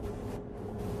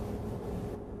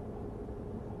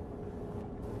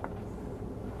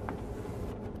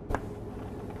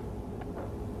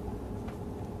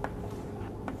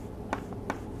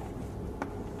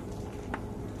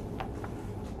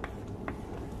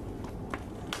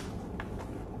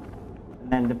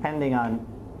 And then depending on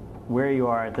where you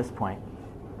are at this point,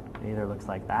 it either looks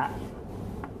like that,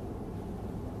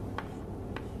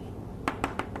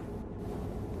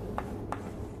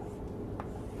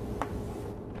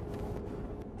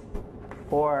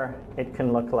 or it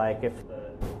can look like if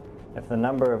the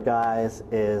number of guys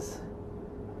is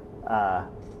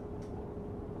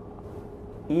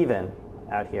even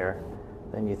out here,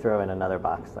 then you throw in another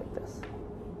box like this.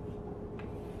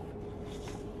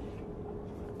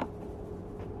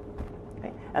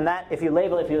 And that, if you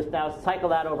now cycle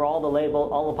that over all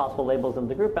the possible labels of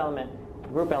the group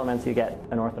elements, you get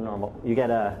an orthonormal. You get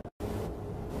a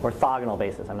orthogonal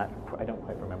basis. I don't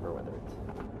quite remember whether it's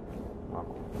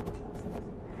normal.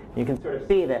 You can sort of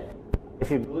see that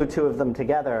if you glue two of them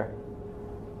together,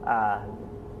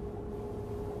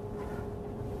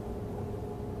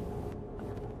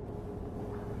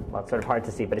 well, it's sort of hard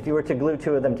to see, but if you were to glue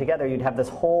two of them together, you'd have this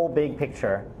whole big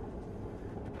picture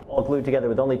all glued together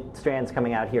with only strands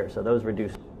coming out here, so those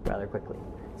reduce rather quickly.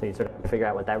 So you sort of have to figure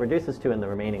out what that reduces to in the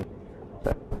remaining.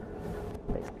 So,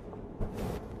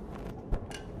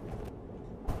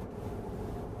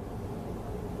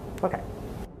 okay.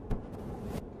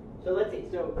 So let's see.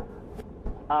 So,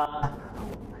 how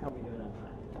are we doing on time?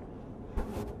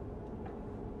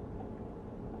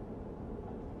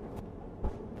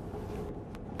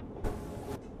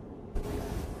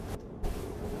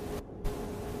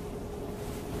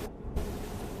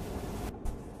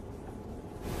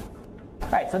 All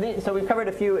right, so we've covered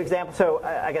a few examples. So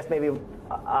I guess maybe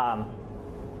an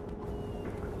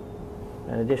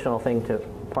additional thing to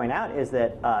point out is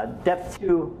that depth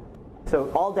 2,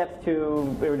 so all depth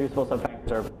 2 irreducible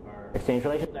subfactors are exchange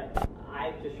relations.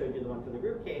 I've just showed you the one for the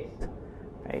group case,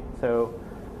 right? So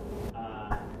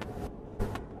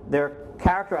they're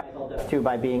characterized all depth 2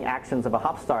 by being actions of a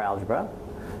Hofstar algebra,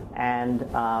 and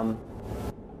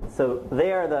so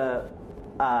they are the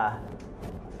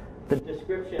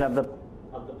description of the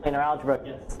of the planar algebra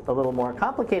gets a little more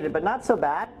complicated, but not so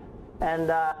bad. And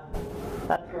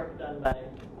that's work done by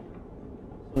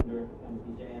Sunder and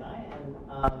BJ and I.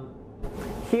 And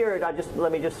here,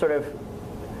 let me just sort of,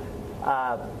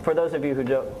 for those of you who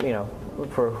don't,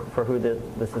 for who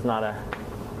this is not a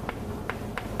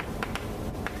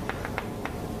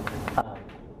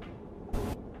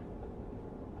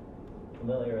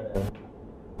familiar, then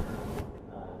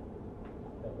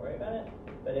don't worry about it.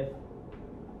 But if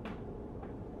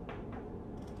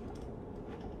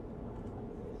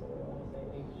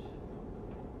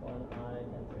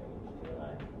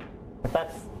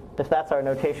if that's our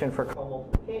notation for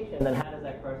co-multiplication, then how does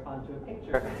that correspond to a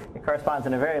picture? It corresponds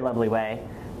in a very lovely way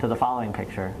to the following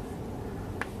picture,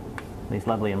 at least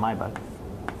lovely in my book,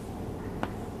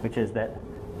 which is that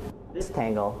this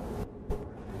tangle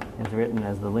is written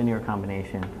as the linear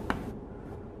combination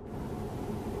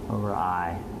over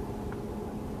I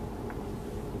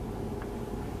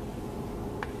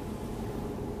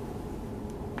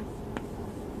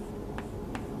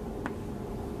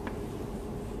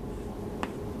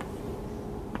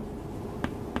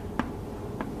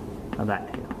of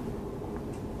that too.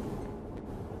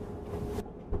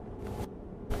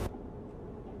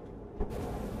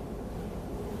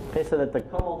 Okay, so that the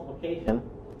co-multiplication in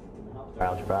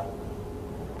algebra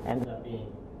ends up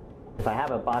being, if I have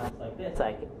a box like this,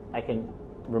 I can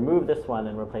remove this one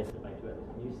and replace it by two others.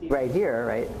 You see right here,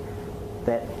 right,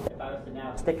 that if I was to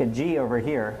now stick a G over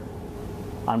here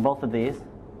on both of these,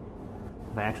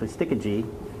 if I actually stick a G,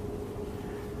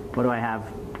 what do I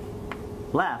have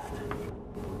left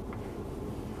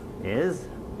is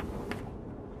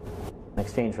an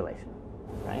exchange relation,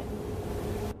 right?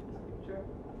 This picture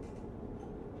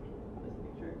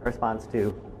corresponds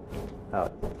to,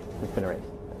 oh, it's been erased.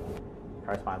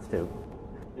 Corresponds to,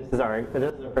 this is our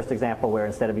first example where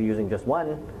instead of using just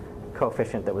one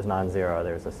coefficient that was non-zero,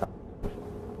 there's a sum.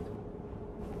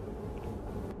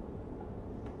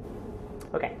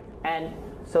 Okay, and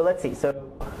so let's see. So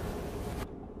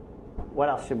what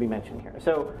else should we mention here?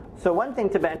 So one thing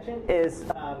to mention is,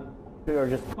 or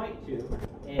just point to,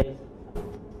 is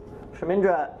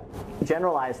Shamindra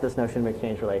generalized this notion of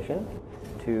exchange relation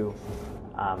to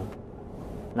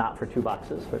not for two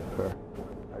boxes, but for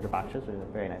larger boxes, which is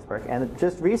very nice work. And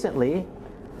just recently,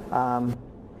 a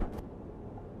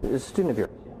student of yours.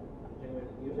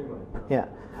 Yeah.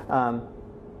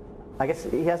 I guess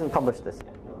he hasn't published this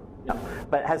yet. No.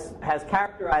 But has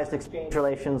characterized exchange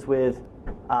relations with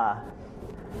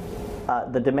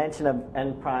the dimension of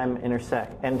n prime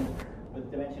intersect, and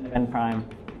with dimension of n prime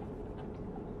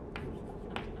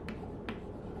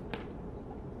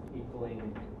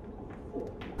equaling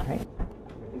 4. Right? A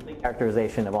complete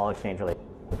characterization of all exchange relations.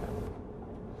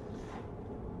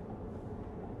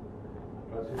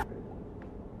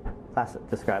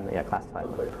 Classified.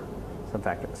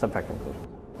 Subfactor inclusion.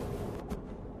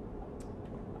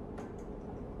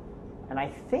 And I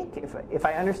think if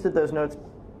I understood those notes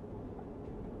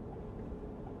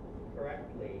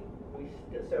correctly,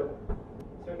 so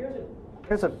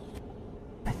here's a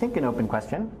I think an open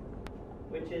question,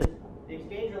 which is the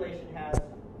exchange relation has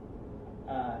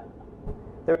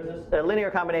there was a linear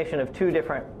combination of two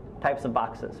different types of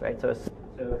boxes, right? So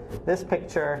this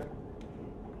picture,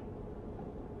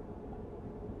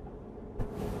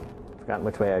 I've forgotten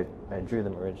which way I drew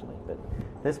them originally, but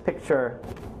this picture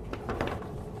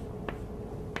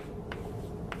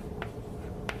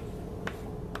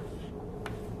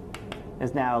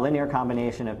is now a linear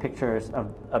combination of pictures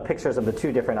of the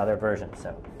two different other versions.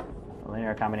 So a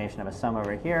linear combination of a sum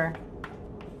over here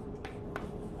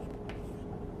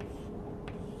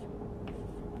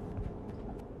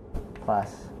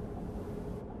plus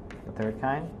the third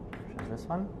kind, which is this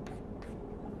one.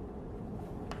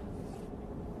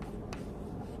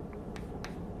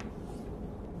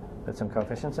 Put some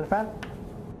coefficients in front,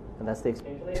 and that's the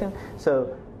exchange relation.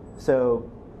 So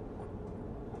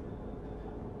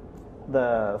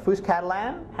the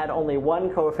Fuchs-Catalan had only one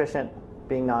coefficient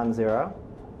being non-zero,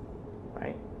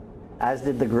 right? As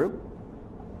did the group.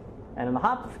 And in the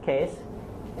Hopf case,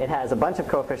 it has a bunch of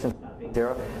coefficients not being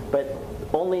zero, but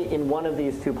only in one of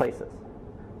these two places.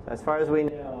 So as far as we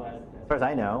know, as far as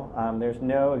I know, there's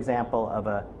no example of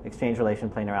an exchange relation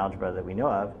planar algebra that we know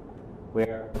of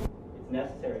where it's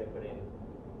necessary to put in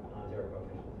non-zero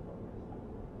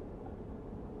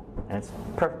coefficients.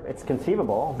 And it's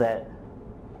conceivable that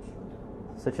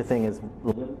such a thing is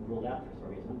ruled out for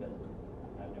some reason, but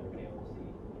I've never been able to see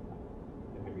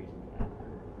a good reason for that.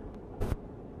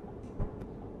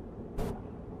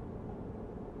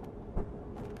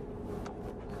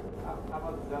 How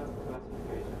about that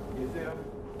classification? Is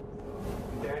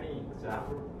there any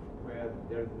example where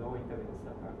there's no intermittent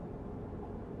subfactor?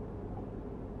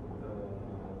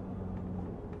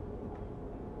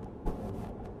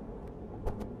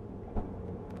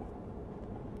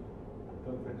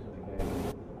 Don't think so.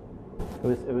 It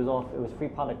was free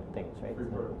product things, right? Free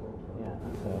product. Yeah.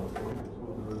 So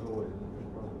There is always free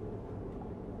product.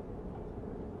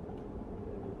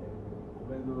 I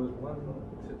mean, there was one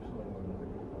exceptional one, I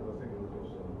think. I don't think it was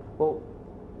also. well,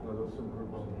 No, there was some groups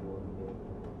on the board.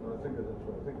 No, I think that's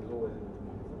right. I think there's always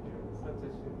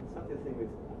Such a thing is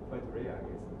quite rare, I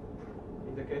guess.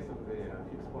 In the case of the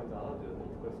fixed point algebra,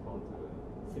 it corresponds to a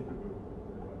simple group.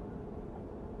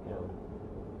 Yeah.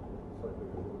 It's like the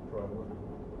prime one.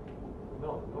 No,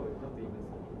 it's not even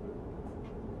simple group.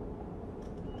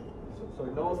 So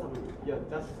No, some, yeah,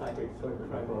 that's cyclic. Cyclic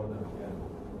Prime prime, order, yeah. yeah.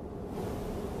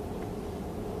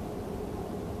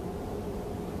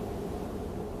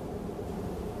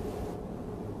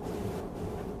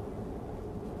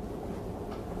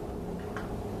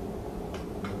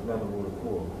 There's another rule of 4.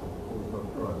 4 is not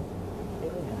prime.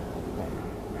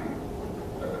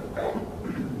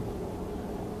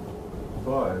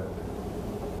 Five.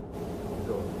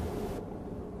 So,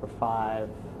 for 5.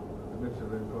 dimension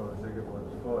of infinite is equal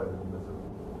to 5, and there's a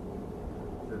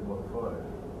Z1 5,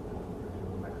 which is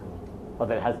the maximum. Well,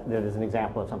 there's an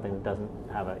example of something that doesn't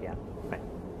have a right.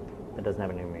 That doesn't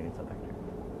have an intermediate subvector.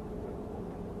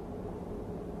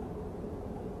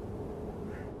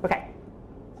 Okay.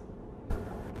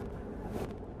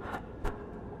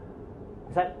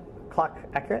 Is that clock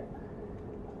accurate?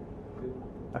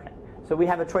 Okay. So we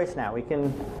have a choice now. We can.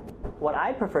 What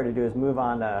I prefer to do is move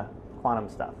on to quantum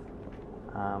stuff.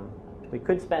 We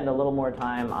could spend a little more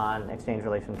time on exchange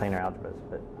relation planar algebras,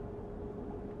 but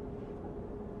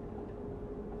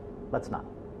let's not,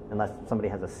 unless somebody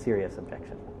has a serious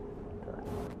objection to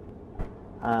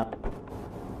that.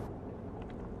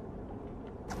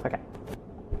 Okay.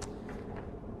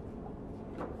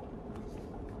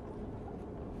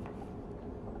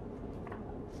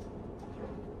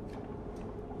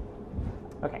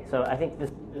 Okay, so I think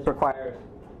this requires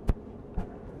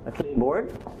a clean board.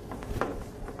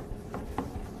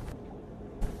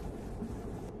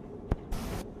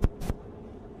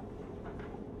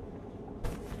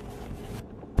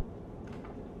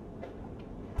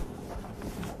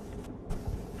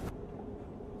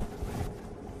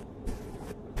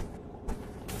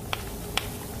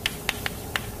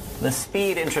 The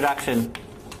speed introduction.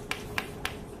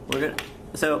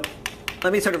 So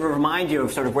let me sort of remind you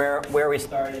of sort of where we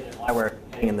started and why we're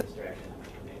heading in this direction.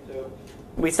 Okay, so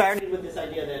we started with this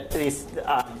idea that these,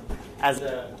 as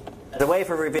a way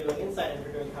for revealing insight and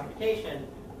for doing computation,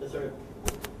 the sort of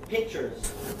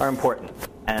pictures are important.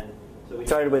 And so we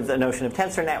started with the notion of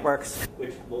tensor networks,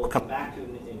 which we'll come back to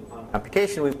in quantum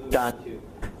computation. We've moved on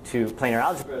to planar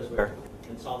algebras where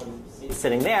and saw them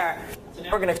sitting there. So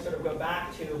now we're going to sort of go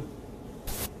back to,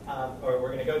 or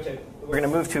we're going to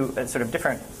move to a sort of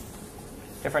different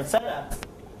setup.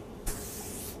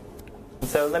 And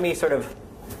so let me sort of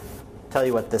tell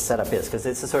you what this setup is, because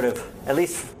it's a sort of, at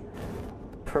least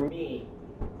for me,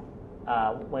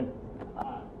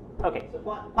 okay, so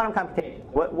quantum computation.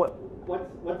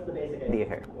 What's the basic idea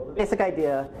here? Well, the basic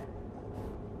idea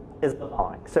is the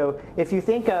following. So if you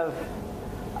think of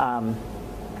a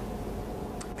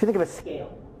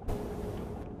scale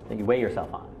that you weigh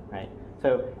yourself on, right?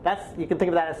 So you can think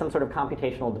of that as some sort of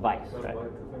computational device, I'd right? like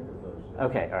to think of those.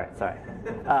 Okay, all right, sorry.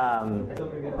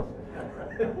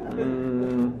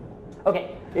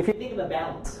 Okay, if you think of a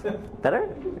balance. Better?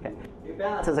 Okay. Your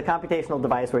balance is a computational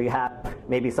device where you have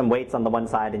maybe some weights on the one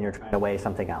side and you're trying to weigh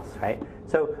something else, right?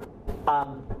 So,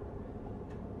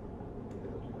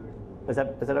 is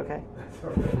that okay?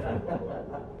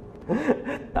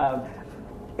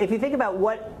 If you think about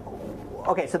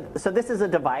so this is a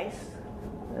device.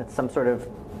 It's some sort of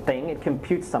thing. It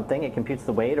computes something. It computes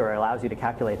the weight or allows you to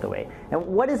calculate the weight. And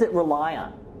what does it rely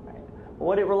on? Right?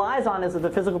 What it relies on is the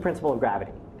physical principle of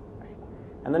gravity. Right?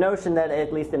 And the notion that,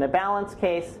 at least in a balance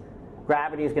case,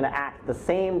 gravity is going to act the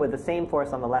same with the same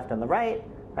force on the left and the right,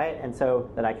 and so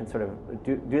that I can sort of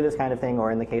do this kind of thing,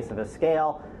 or in the case of a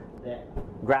scale, that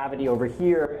gravity over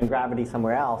here and gravity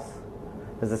somewhere else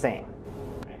is the same.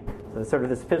 Right? So it's sort of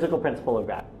this physical principle of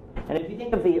gravity. And if you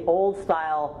think of the old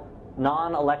style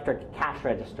non-electric cash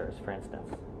registers, for instance,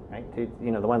 right? The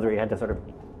ones where you had to sort of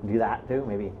do that too,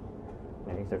 maybe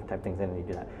sort of type things in and you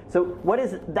do that. So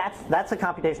that's a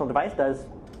computational device, does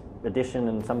addition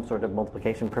and some sort of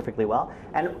multiplication perfectly well.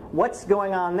 And what's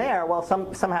going on there? Well,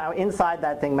 somehow inside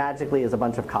that thing magically is a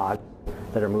bunch of cogs,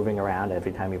 that are moving around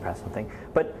every time you press something.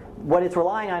 But what it's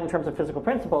relying on in terms of physical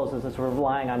principles is it's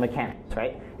relying on mechanics,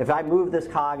 right? If I move this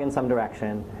cog in some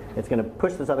direction, it's going to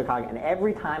push this other cog, and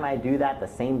every time I do that, the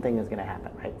same thing is going to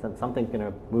happen, right? So something's going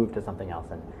to move to something else.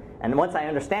 And once I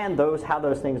understand how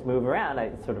those things move around,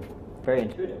 it's sort of very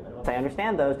intuitive. But once I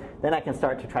understand those, then I can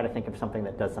start to try to think of something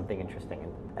that does something interesting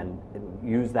and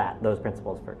use those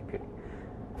principles for computing.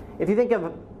 If you think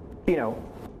of,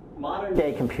 modern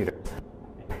day computers,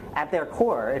 at their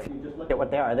core, if you just look at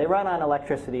what they run on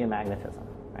electricity and magnetism,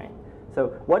 right?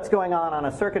 So what's going on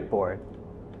a circuit board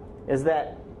is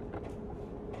that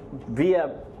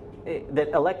that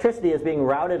electricity is being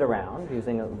routed around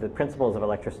using the principles of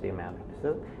electricity and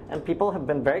magnetism, and people have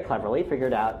been very cleverly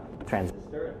figured out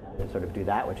transistor and how to sort of do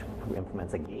that, which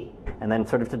implements a gate, and then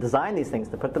sort of to design these things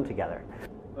to put them together.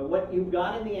 But what you've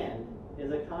got in the end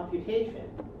is a computation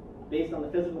based on the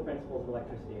physical principles of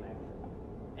electricity and magnetism.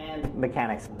 And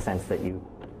mechanics in the sense that there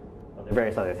are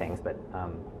various other things, but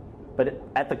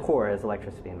at the core is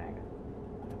electricity and magnetism.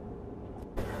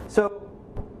 So,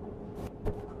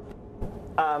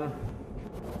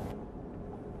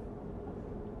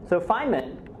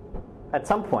 Feynman, at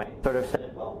some point, sort of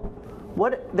said, well,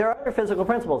 there are other physical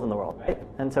principles in the world, right?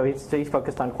 And so he's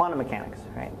focused on quantum mechanics,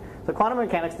 right? So quantum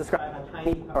mechanics describe how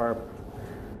tiny, or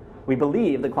we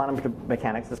believe that quantum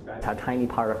mechanics describes how tiny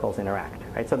particles interact,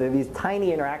 right? So there are these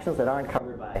tiny interactions that aren't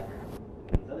covered by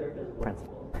these other physical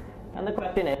principles. And the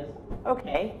question is,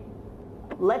 okay,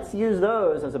 let's use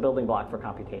those as a building block for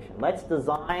computation. Let's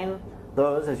design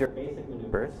those as your basic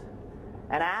maneuvers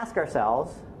and ask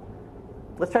ourselves,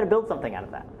 let's try to build something out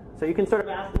of that. So you can sort of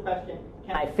ask the question,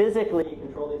 can I physically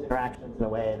control these interactions in a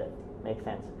way that makes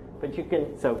sense? But you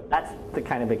can, so that's the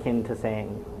kind of akin to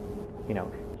saying,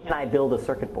 can I build a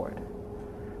circuit board?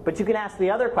 But you can ask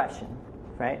the other question,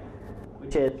 right?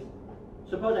 Which is,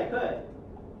 suppose I could,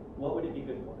 what would it be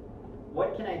good for?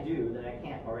 What can I do that I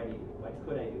can't already do? What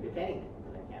could I do, if anything,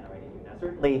 that I can't already do? Now,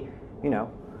 certainly,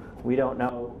 we don't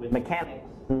know with mechanics.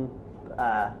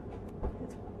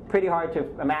 It's pretty hard to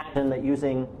imagine that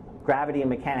using gravity and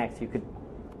mechanics you could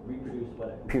reproduce what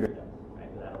a computer does,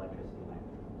 right, without electricity and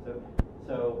magnetism.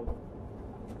 So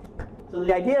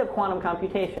the idea of quantum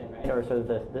computation, right, or sort of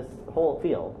this whole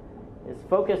field, is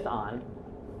focused on,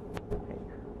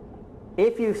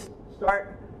 if you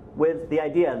start with the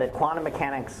idea that quantum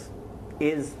mechanics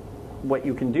is what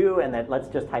you can do, and that let's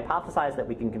just hypothesize that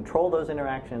we can control those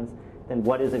interactions, then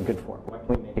what is it good for? What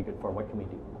can we make it good for? What can we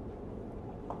do?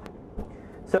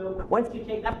 So once you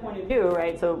take that point of view,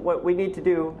 right, so what we need to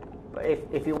do,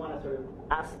 if you want to sort of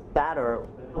ask that, or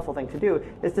a helpful thing to do,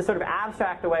 is to sort of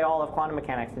abstract away all of quantum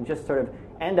mechanics and just sort of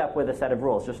end up with a set of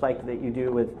rules, just like that you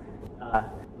do with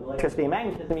electricity and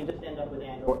magnetism. You just end up with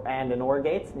and or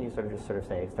gates, and you sort of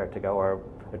say, start to go, or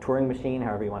a Turing machine,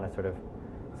 however you want to sort of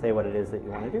say what it is that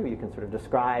you want to do. You can sort of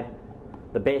describe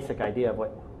the basic idea of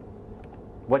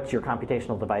what your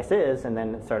computational device is, and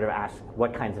then sort of ask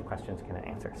what kinds of questions can it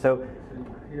answer. So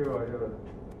here I have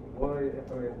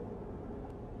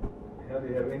how do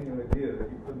you have any idea that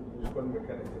you couldn't use quantum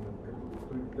mechanics in a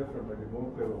completely different, maybe more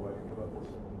clever way to come up with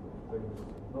things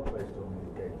not based on the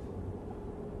gates?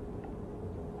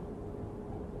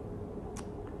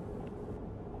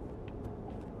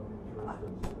 For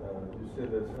instance, you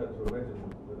said it's hard to imagine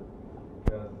that it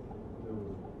can't do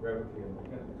with gravity and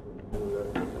mechanics.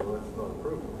 Well, that's not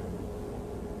proof.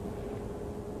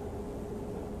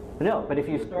 no, but if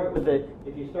you start with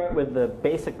the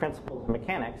basic principles of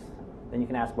mechanics, then you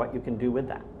can ask what you can do with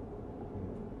that.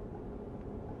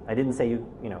 I didn't say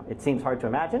it seems hard to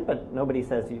imagine, but nobody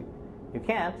says you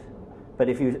can't. But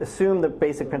if you assume the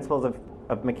basic principles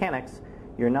of mechanics,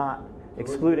 you're not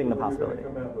excluding the possibility.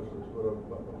 What you're going to come out with is what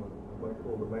I might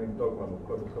call the main dogma of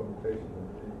quantum computation.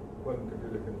 The quantum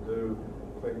computer can do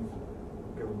things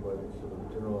given by these sort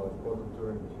of generalized quantum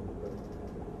Turing machines.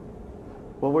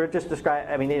 Well, we're just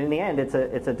describing. I mean, in the end, it's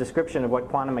a description of what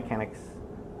quantum mechanics.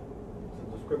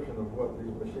 It's a description of what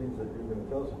these machines that you're going to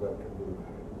tell us about can do.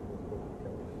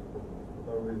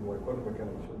 No reason why quantum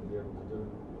mechanics shouldn't be able to do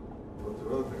lots of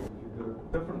other things if you do a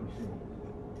different machine.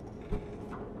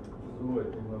 This has always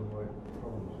been one of my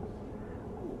problems.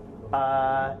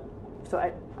 So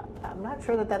I'm not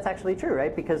sure that that's actually true,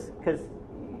 right? Because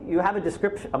you have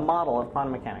a model of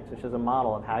quantum mechanics, which is a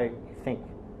model of how you think.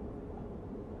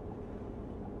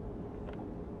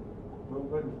 Well,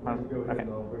 let's go ahead and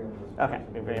I'll bring up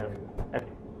this. Okay.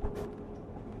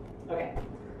 Okay.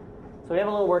 So we have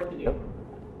a little work to do.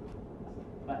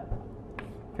 But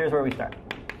here's where we start.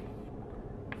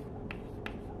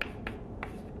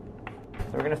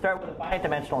 So we're going to start with a finite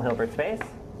dimensional Hilbert space.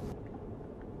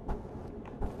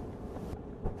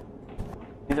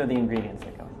 These are the ingredients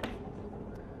that go into it.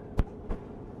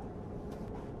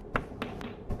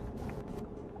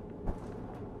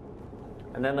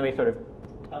 And then let me sort of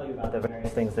tell you about the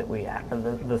various things that we act on,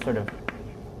 the sort of,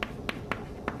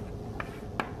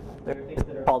 there are things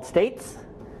that are called states,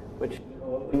 which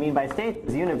what we mean by states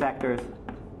is unit vectors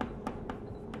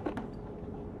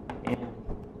in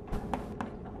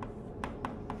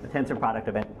the tensor product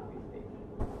of any copy state.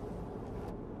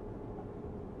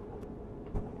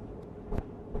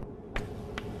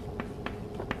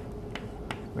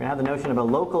 We're going to have the notion of a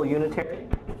local unitary.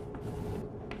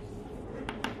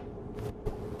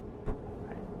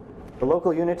 The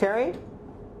local unitary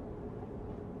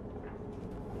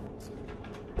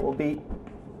will be,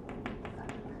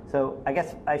 so I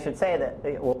guess I should say that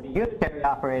it will be unitary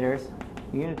operators,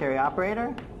 unitary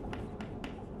operators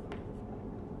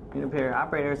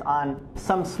on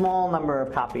some small number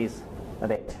of copies of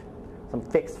H, some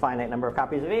fixed finite number of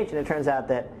copies of H. And it turns out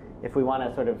that if we want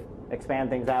to sort of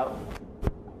expand things out,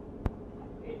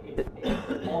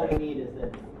 all we need is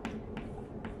that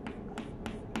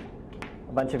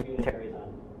a bunch of unitaries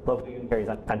on, local unitaries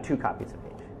on 2 copies of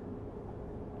H.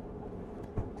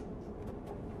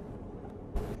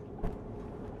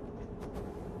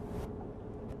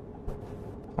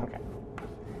 Okay.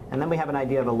 And then we have an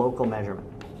idea of a local measurement.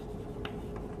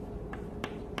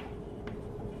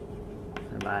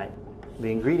 And by the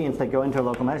ingredients that go into a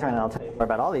local measurement, and I'll tell you more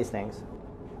about all these things.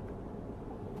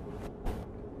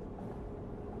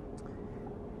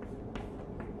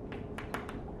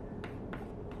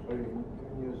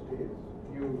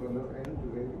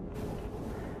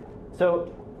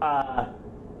 So, or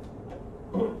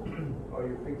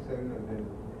you fix them and then.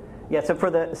 Yeah.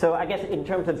 So I guess in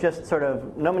terms of just sort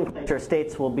of nomenclature,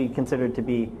 states will be considered to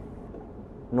be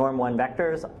norm 1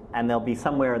 vectors, and there'll be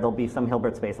some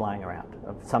Hilbert space lying around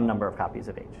of some number of copies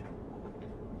of H.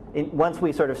 Once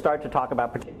we sort of start to talk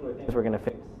about particular things we're going to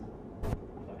fix.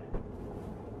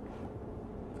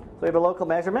 So we have a local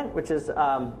measurement, which is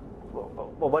well,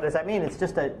 what does that mean? It's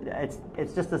just a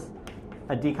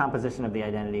decomposition of the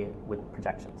identity with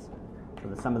projections. So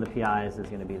the sum of the PIs is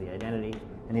going to be the identity,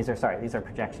 and these are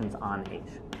projections on H.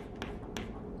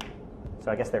 So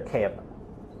I guess there are k of them.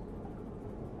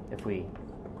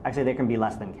 Actually there can be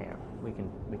less than k of them.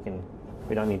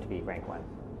 We don't need to be rank 1.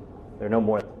 There are no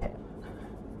more than k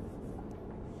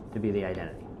to be the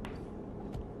identity.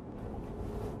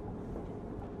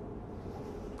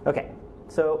 Okay,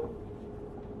 so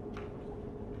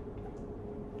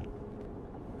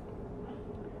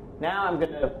now I'm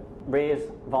going to raise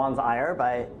Vaughan's ire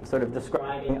by sort of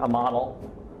describing a model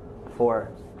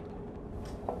for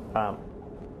a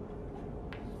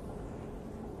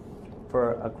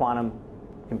quantum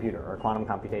computer or quantum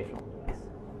computational device.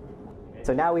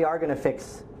 So now we are going to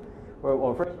fix,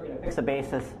 well, first we're going to fix a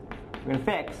basis. We're going to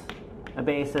fix a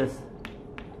basis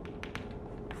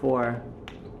for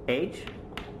H.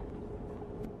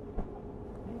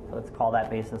 So let's call that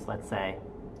basis, let's say,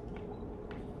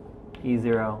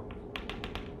 E0.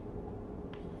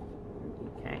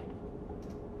 Okay.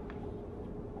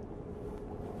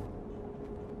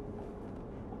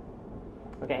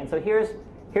 Okay, and so here's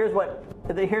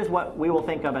what we will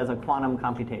think of as a quantum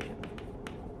computation.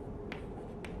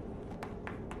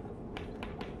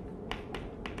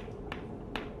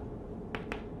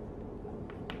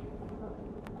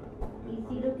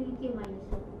 E0 to Ek minus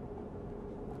 1.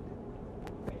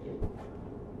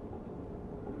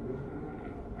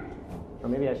 Or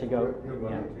maybe I should go. You're Yeah.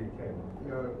 going to check.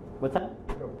 What's that?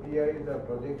 Your PIs are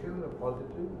projections or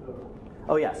positives or?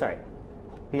 Oh yeah, sorry.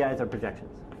 PIs are projections.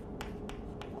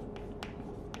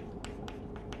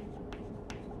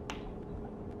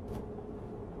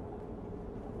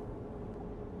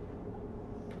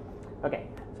 Okay,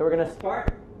 so we're going to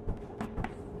start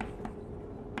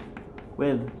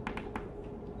with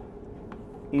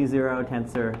E0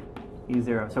 tensor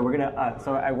E0. So we're going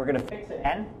to we're going to fix an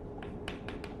n.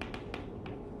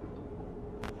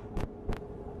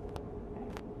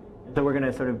 So we're going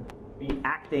to sort of be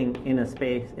acting in a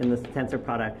space in this tensor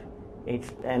product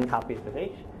H n copies of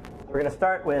H. We're going to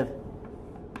start with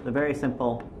the very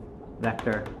simple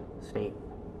vector state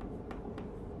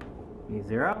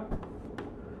E0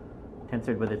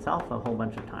 tensored with itself a whole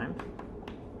bunch of times.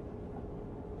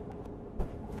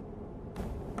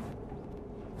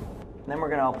 And then we're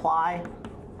going to apply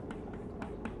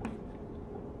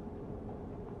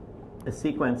a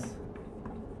sequence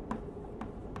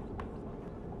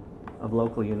of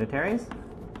local unitaries.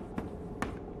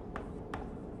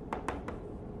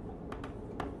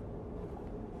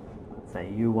 Let's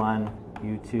say U1,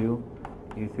 U2,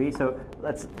 U3. So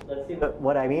let's see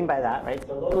what I mean by that, right?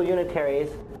 So local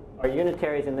unitaries are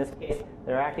unitaries in this case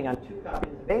that are acting on 2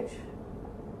 copies of H.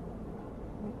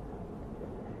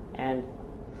 And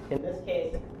in this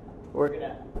case, we're going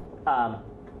to,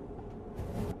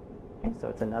 okay, so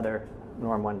it's another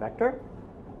norm 1 vector.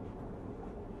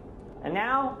 And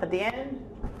now, at the end,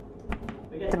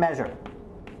 we get to measure.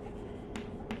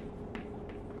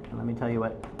 And let me tell you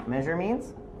what measure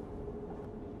means.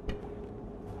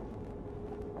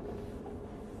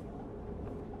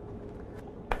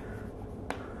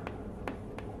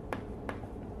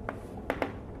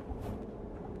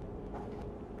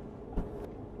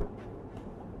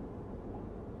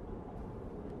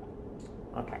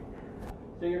 Okay.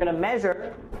 So you're going to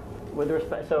measure with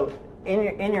respect. So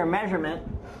in your measurement,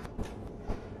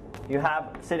 you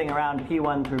have sitting around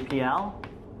P1 through PL.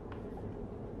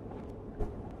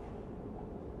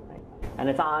 And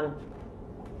it's on,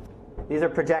 these are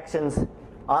projections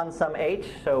on some H,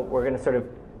 so we're going to sort of,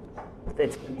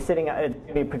 it's going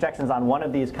to be projections on one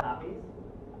of these copies.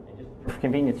 And just for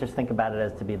convenience, just think about it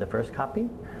as to be the first copy,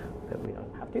 but we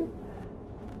don't have to.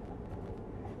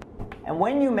 And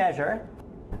when you measure,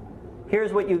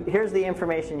 here's the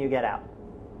information you get out.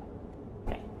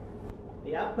 Okay.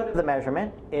 The output of the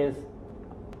measurement is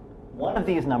one of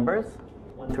these numbers,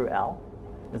 1 through L,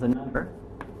 is a number,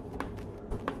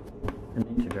 an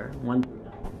integer, 1 through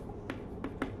L.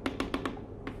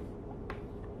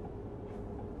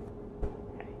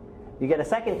 Okay. You get a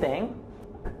second thing,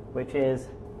 which is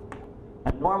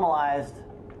a normalized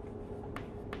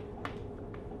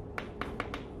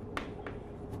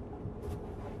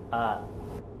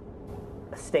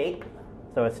state.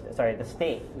 So it's, sorry, the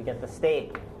state. You get the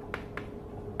state.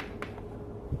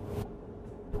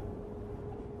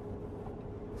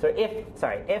 So if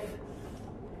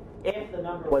the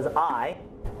number was I,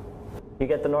 you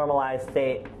get the normalized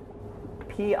state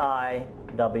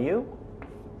PIW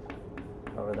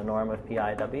over the norm of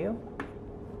PIW.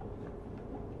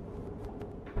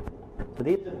 So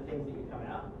these are the things that you come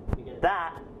out. You get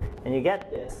that, and you get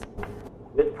this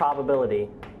with probability.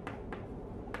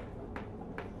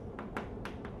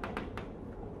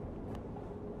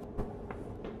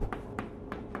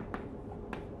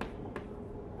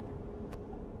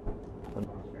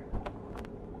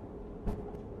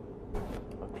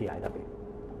 PIW.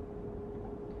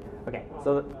 Okay,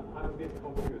 so I'm a bit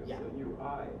confused. Yeah. So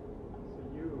UI, so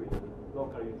U is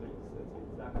local user instance.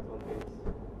 It's act on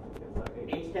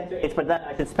H. H tensor H, but then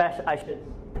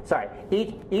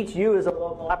each U is a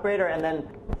local operator, and then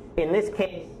in this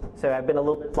case, so I've been a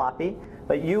little bit sloppy,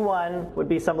 but U1 would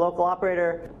be some local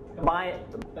operator,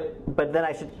 but then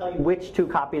I should tell you which 2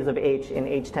 copies of H in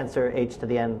H tensor H to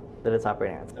the n that it's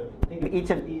operating on. So think of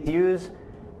each of these U's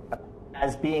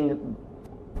as being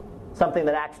something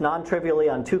that acts non-trivially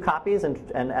on 2 copies and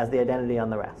as the identity on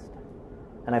the rest.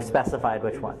 And I've specified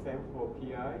which one. Same for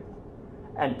PI?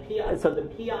 And PI, so the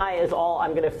PI is all,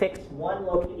 I'm going to fix one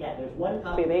local, yeah, there's one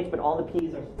copy of H, but all the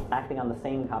P's are acting on the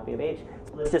same copy of H.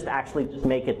 So let's just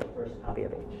make it the first copy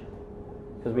of H.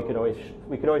 Because we could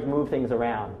always move things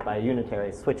around by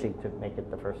unitary switching to make it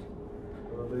the first.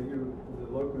 Are the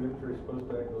local unitary supposed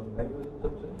to act on negatives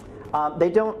subset?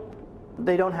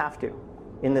 They don't have to.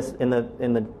 In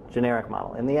the generic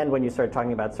model. In the end, when you start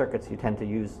talking about circuits, you tend to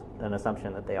use an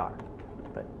assumption that they are,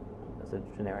 but it's a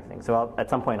generic thing. So at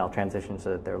some point, I'll transition so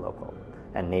that they're local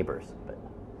and neighbors.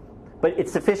 But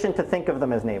it's sufficient to think of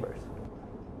them as neighbors.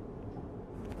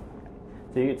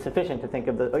 So it's sufficient to think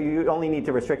of you only need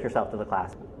to restrict yourself to the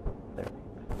class. There.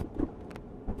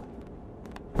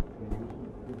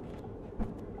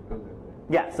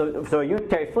 Yeah. So a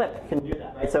unitary flip can do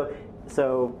that, right?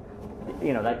 So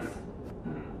you know that's.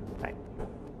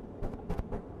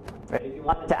 Right? If you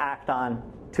wanted to act on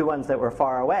 2 ones that were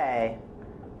far away,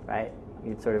 right,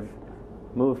 you'd sort of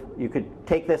move. You could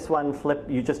take this one, flip.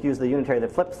 You just use the unitary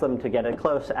that flips them to get it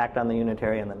close, act on the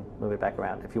unitary, and then move it back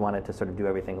around. If you wanted to sort of do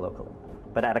everything locally,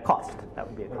 but at a cost, that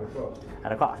would be a cost.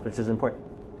 At a cost, which is important.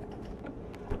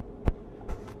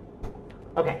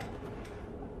 Okay.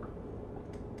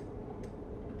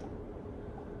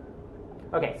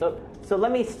 Okay. So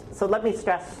let me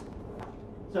stress.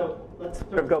 So let's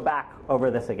sort of go back over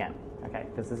this again, okay?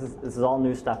 Because this is all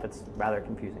new stuff. It's rather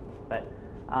confusing, but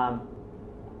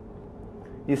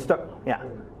you start, yeah.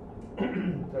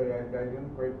 Sorry, I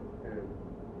didn't quite.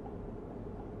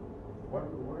 What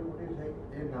do you say?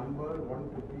 A number 1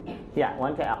 to P? Yeah,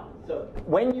 1 to L. So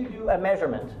when you do a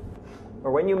measurement,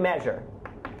 or when you measure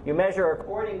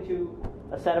according to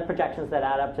a set of projections that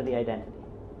add up to the identity,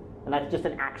 and that's just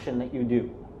an action that you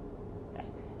do. Okay?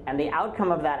 And the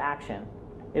outcome of that action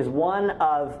is one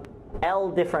of L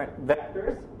different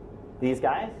vectors these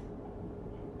guys,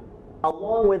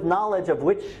 along with knowledge of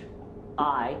which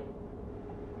I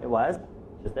it was,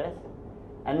 which is this.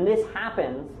 And this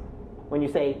happens when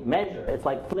you say measure. It's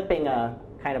like flipping a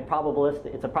kind of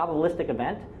probabilistic, it's a probabilistic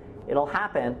event. It'll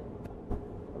happen,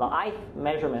 the ith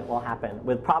measurement will happen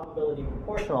with probability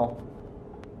proportional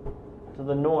to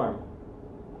the norm.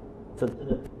 So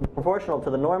proportional to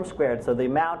the norm squared, so the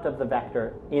amount of the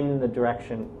vector in the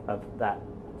direction of that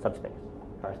subspace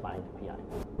corresponding to pi.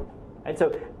 And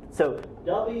so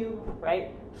W,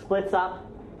 right, splits up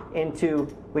into,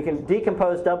 we can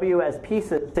decompose W as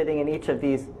pieces sitting in each of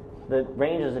these, the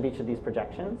ranges of each of these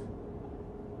projections.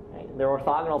 Right? They're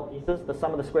orthogonal pieces. The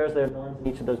sum of the squares of their norms in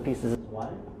each of those pieces is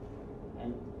 1.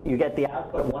 And you get the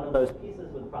output of one of those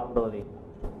pieces with probability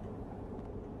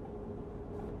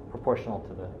proportional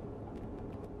to the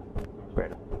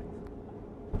squared.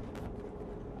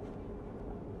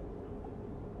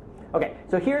 Okay,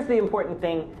 so here's the important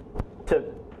thing to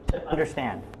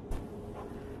understand,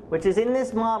 which is in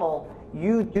this model,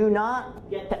 you do not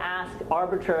get to ask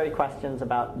arbitrary questions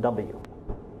about W.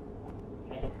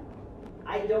 Okay?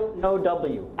 I don't know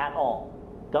W at all.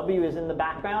 W is in the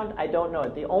background. I don't know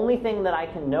it. The only thing that I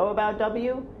can know about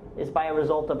W is by a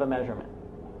result of a measurement.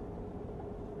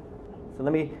 So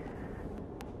let me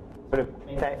sort of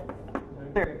make that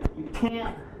clear. You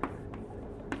can't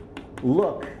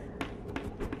look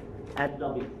at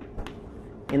W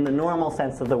in the normal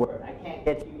sense of the word. I can't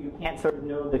get you. You can't sort of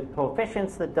know the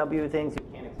coefficients that W things. You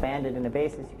can't expand it in a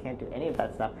basis. You can't do any of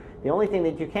that stuff. The only thing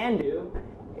that you can do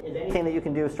is anything that you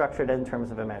can do structured in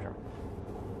terms of a measurement.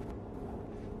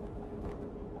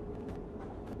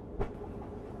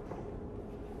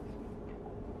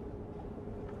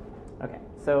 Okay,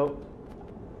 so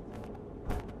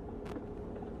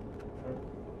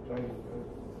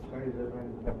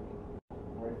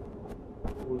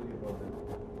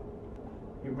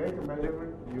you make a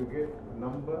measurement, you get a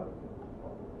number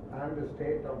and the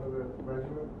state of the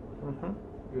measurement. Mm-hmm.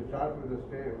 You start with the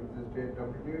state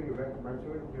W, you make a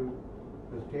measurement,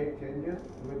 the state changes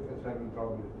with a certain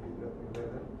probability. Is that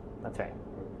it? That's right.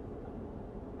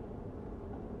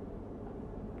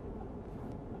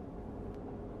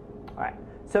 All right.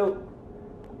 So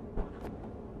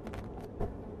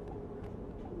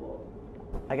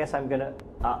I guess I'm gonna.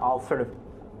 I'll sort of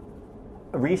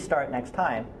restart next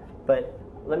time, but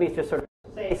let me just sort of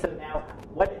say. So now,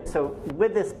 what? So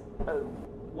with this,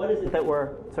 what is it that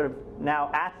we're sort of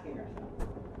now asking ourselves?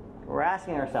 What we're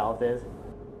asking ourselves is,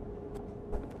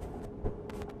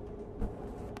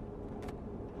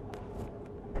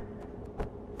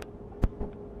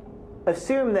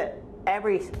 assume that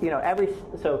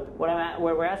so what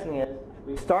we're asking is,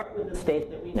 we start with the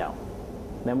state that we know.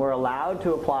 Then we're allowed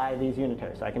to apply these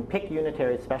unitaries. So I can pick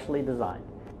unitaries specially designed.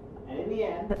 And in the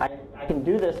end, I can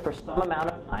do this for some amount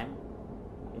of time,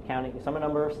 counting some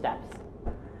number of steps.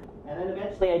 And then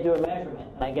eventually I do a measurement,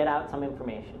 and I get out some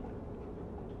information.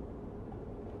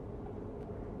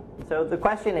 So the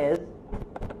question is,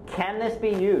 can this be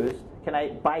used? Can I,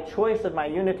 by choice of my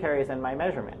unitaries and my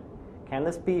measurement, can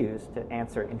this be used to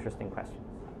answer interesting questions?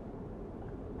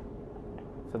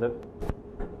 So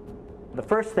the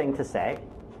first thing to say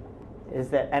is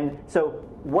that, and so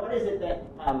what is it that,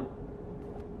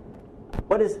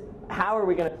 how are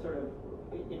we going to sort of,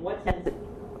 in what sense,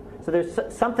 so there's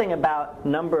something about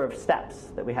number of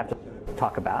steps that we have to sort of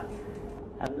talk about.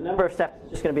 And the number of steps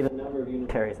is just going to be the number of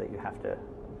unitaries that you have to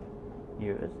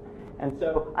use. And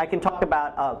so I can talk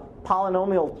about a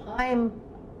polynomial time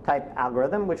type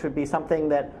algorithm, which would be something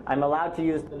that I'm allowed to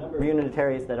use the number of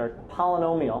unitaries that are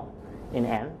polynomial in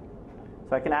n.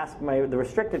 So I can ask the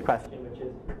restricted question, which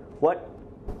is, what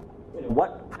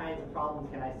kinds of problems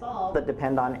can I solve that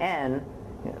depend on n,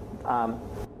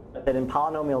 but that in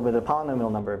polynomial with a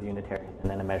polynomial number of unitaries, and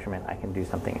then a measurement, I can do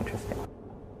something interesting.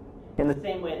 In the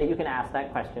same way that you can ask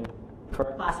that question for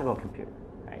a classical computer,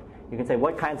 right? You can say,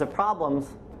 what kinds of problems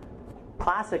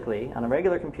classically on a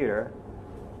regular computer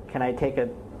can I take a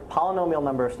polynomial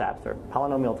number of steps or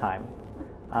polynomial time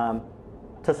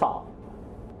to solve?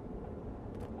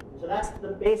 So that's the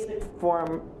basic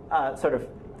form, sort of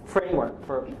framework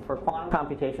for quantum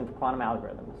computation, for quantum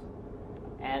algorithms.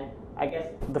 And I guess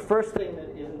the first thing that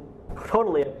isn't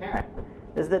totally apparent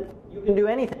is that you can do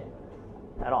anything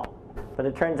at all. But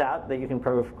it turns out that you can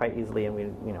prove quite easily, and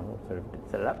we'll sort of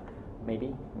set it up.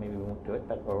 Maybe we won't do it,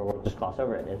 but or we'll just gloss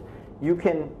over it. Is you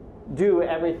can do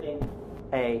everything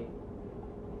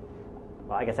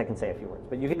well, I guess I can say a few words,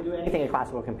 but you can do anything a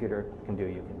classical computer can do,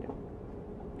 you can do.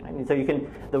 Right? And so you can,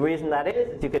 the reason that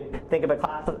is you can think of a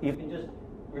class, you can just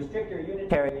restrict your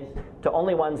unitaries to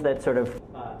only ones that sort of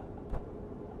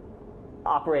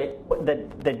operate,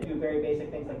 that do very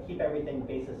basic things like keep everything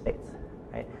basis states.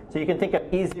 Right? So you can think of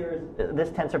E0s, this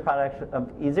tensor product of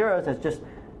E0s as just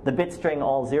the bit string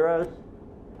all zeros.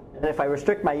 And if I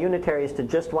restrict my unitaries to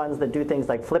just ones that do things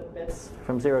like flip bits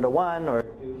from 0 to 1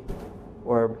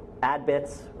 or add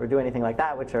bits or do anything like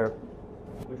that, which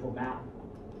will map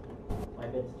my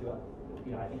bits to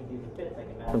I think if these are bits, I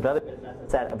can map them to other bits. That's a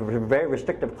set of a very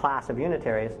restrictive class of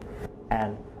unitaries,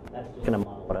 and that's just going to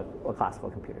model what a classical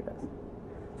computer does.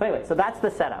 So anyway, so that's the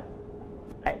setup.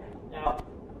 Right? Now,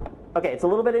 okay, it's a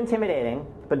little bit intimidating,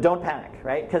 but don't panic,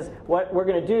 right? Because what we're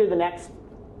going to do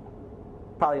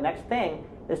probably the next thing,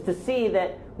 is to see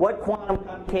that what quantum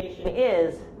computation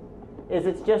is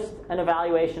it's just an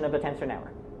evaluation of a tensor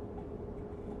network.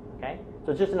 Okay?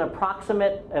 So it's just an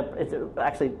approximate, it's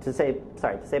actually, to say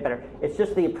it better, it's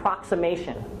just the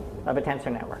approximation of a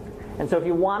tensor network. And so if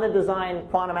you want to design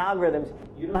quantum algorithms,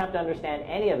 you don't have to understand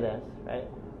any of this, right?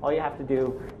 All you have to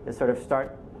do is sort of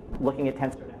start looking at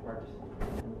tensor networks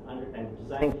and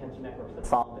designing tensor networks that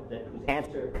solve it, whose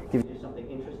answer gives you something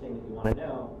interesting that you want to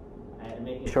know, and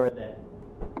making sure that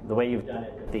the way you've done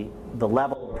it, the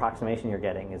level of approximation you're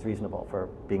getting is reasonable for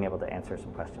being able to answer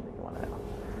some question that you want to know.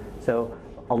 So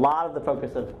a lot of the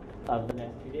focus of the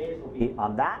next 2 days will be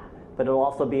on that, but it will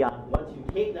also be on once you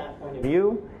take that point of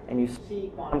view and you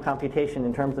see quantum computation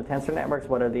in terms of tensor networks,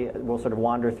 we'll sort of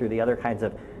wander through the other kinds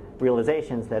of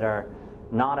realizations that are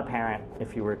not apparent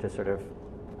if you were to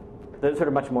they're sort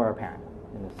of much more apparent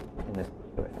in this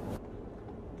particular thing.